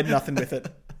nothing. I had nothing with it.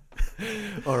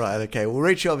 All right, okay. Well,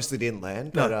 Reach obviously didn't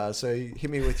land, but so hit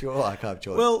me with your archive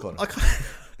corner. Well,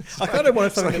 I kind of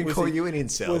wanted so I something can that call was, you an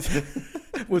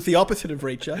incel. was the opposite of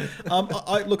Reacher.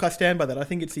 I stand by that. I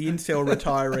think it's the incel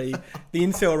retiree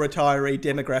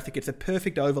demographic. It's a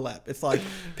perfect overlap. It's like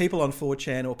people on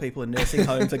 4chan or people in nursing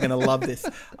homes are going to love this.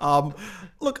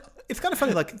 Look, it's kind of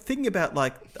funny, like thinking about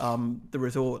like the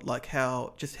resort, like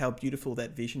how beautiful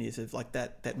that vision is of like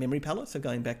that memory palace of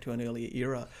going back to an earlier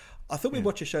era. I thought we'd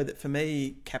watch a show that for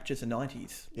me captures the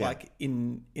 90s, like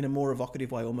in a more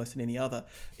evocative way almost than any other.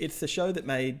 It's the show that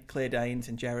made Claire Danes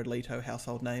and Jared Leto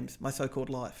household names, My So-Called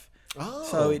Life. Oh,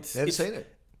 so never seen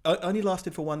it. Only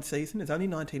lasted for one season. It's only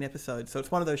 19 episodes. So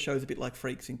it's one of those shows a bit like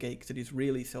Freaks and Geeks. It is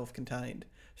really self-contained.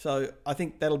 So I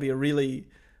think that'll be a really...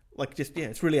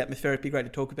 it's really atmospheric. It'd be great to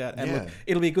talk about. And look,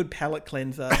 it'll be a good palate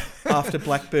cleanser after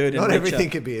Blackbird and Reacher. Not everything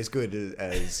could be as good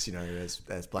as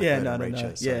Blackbird and Reacher.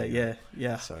 No. So,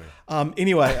 Yeah. So.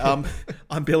 Anyway,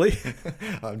 I'm Billy.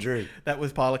 I'm Drew. That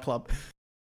was Pilot Club.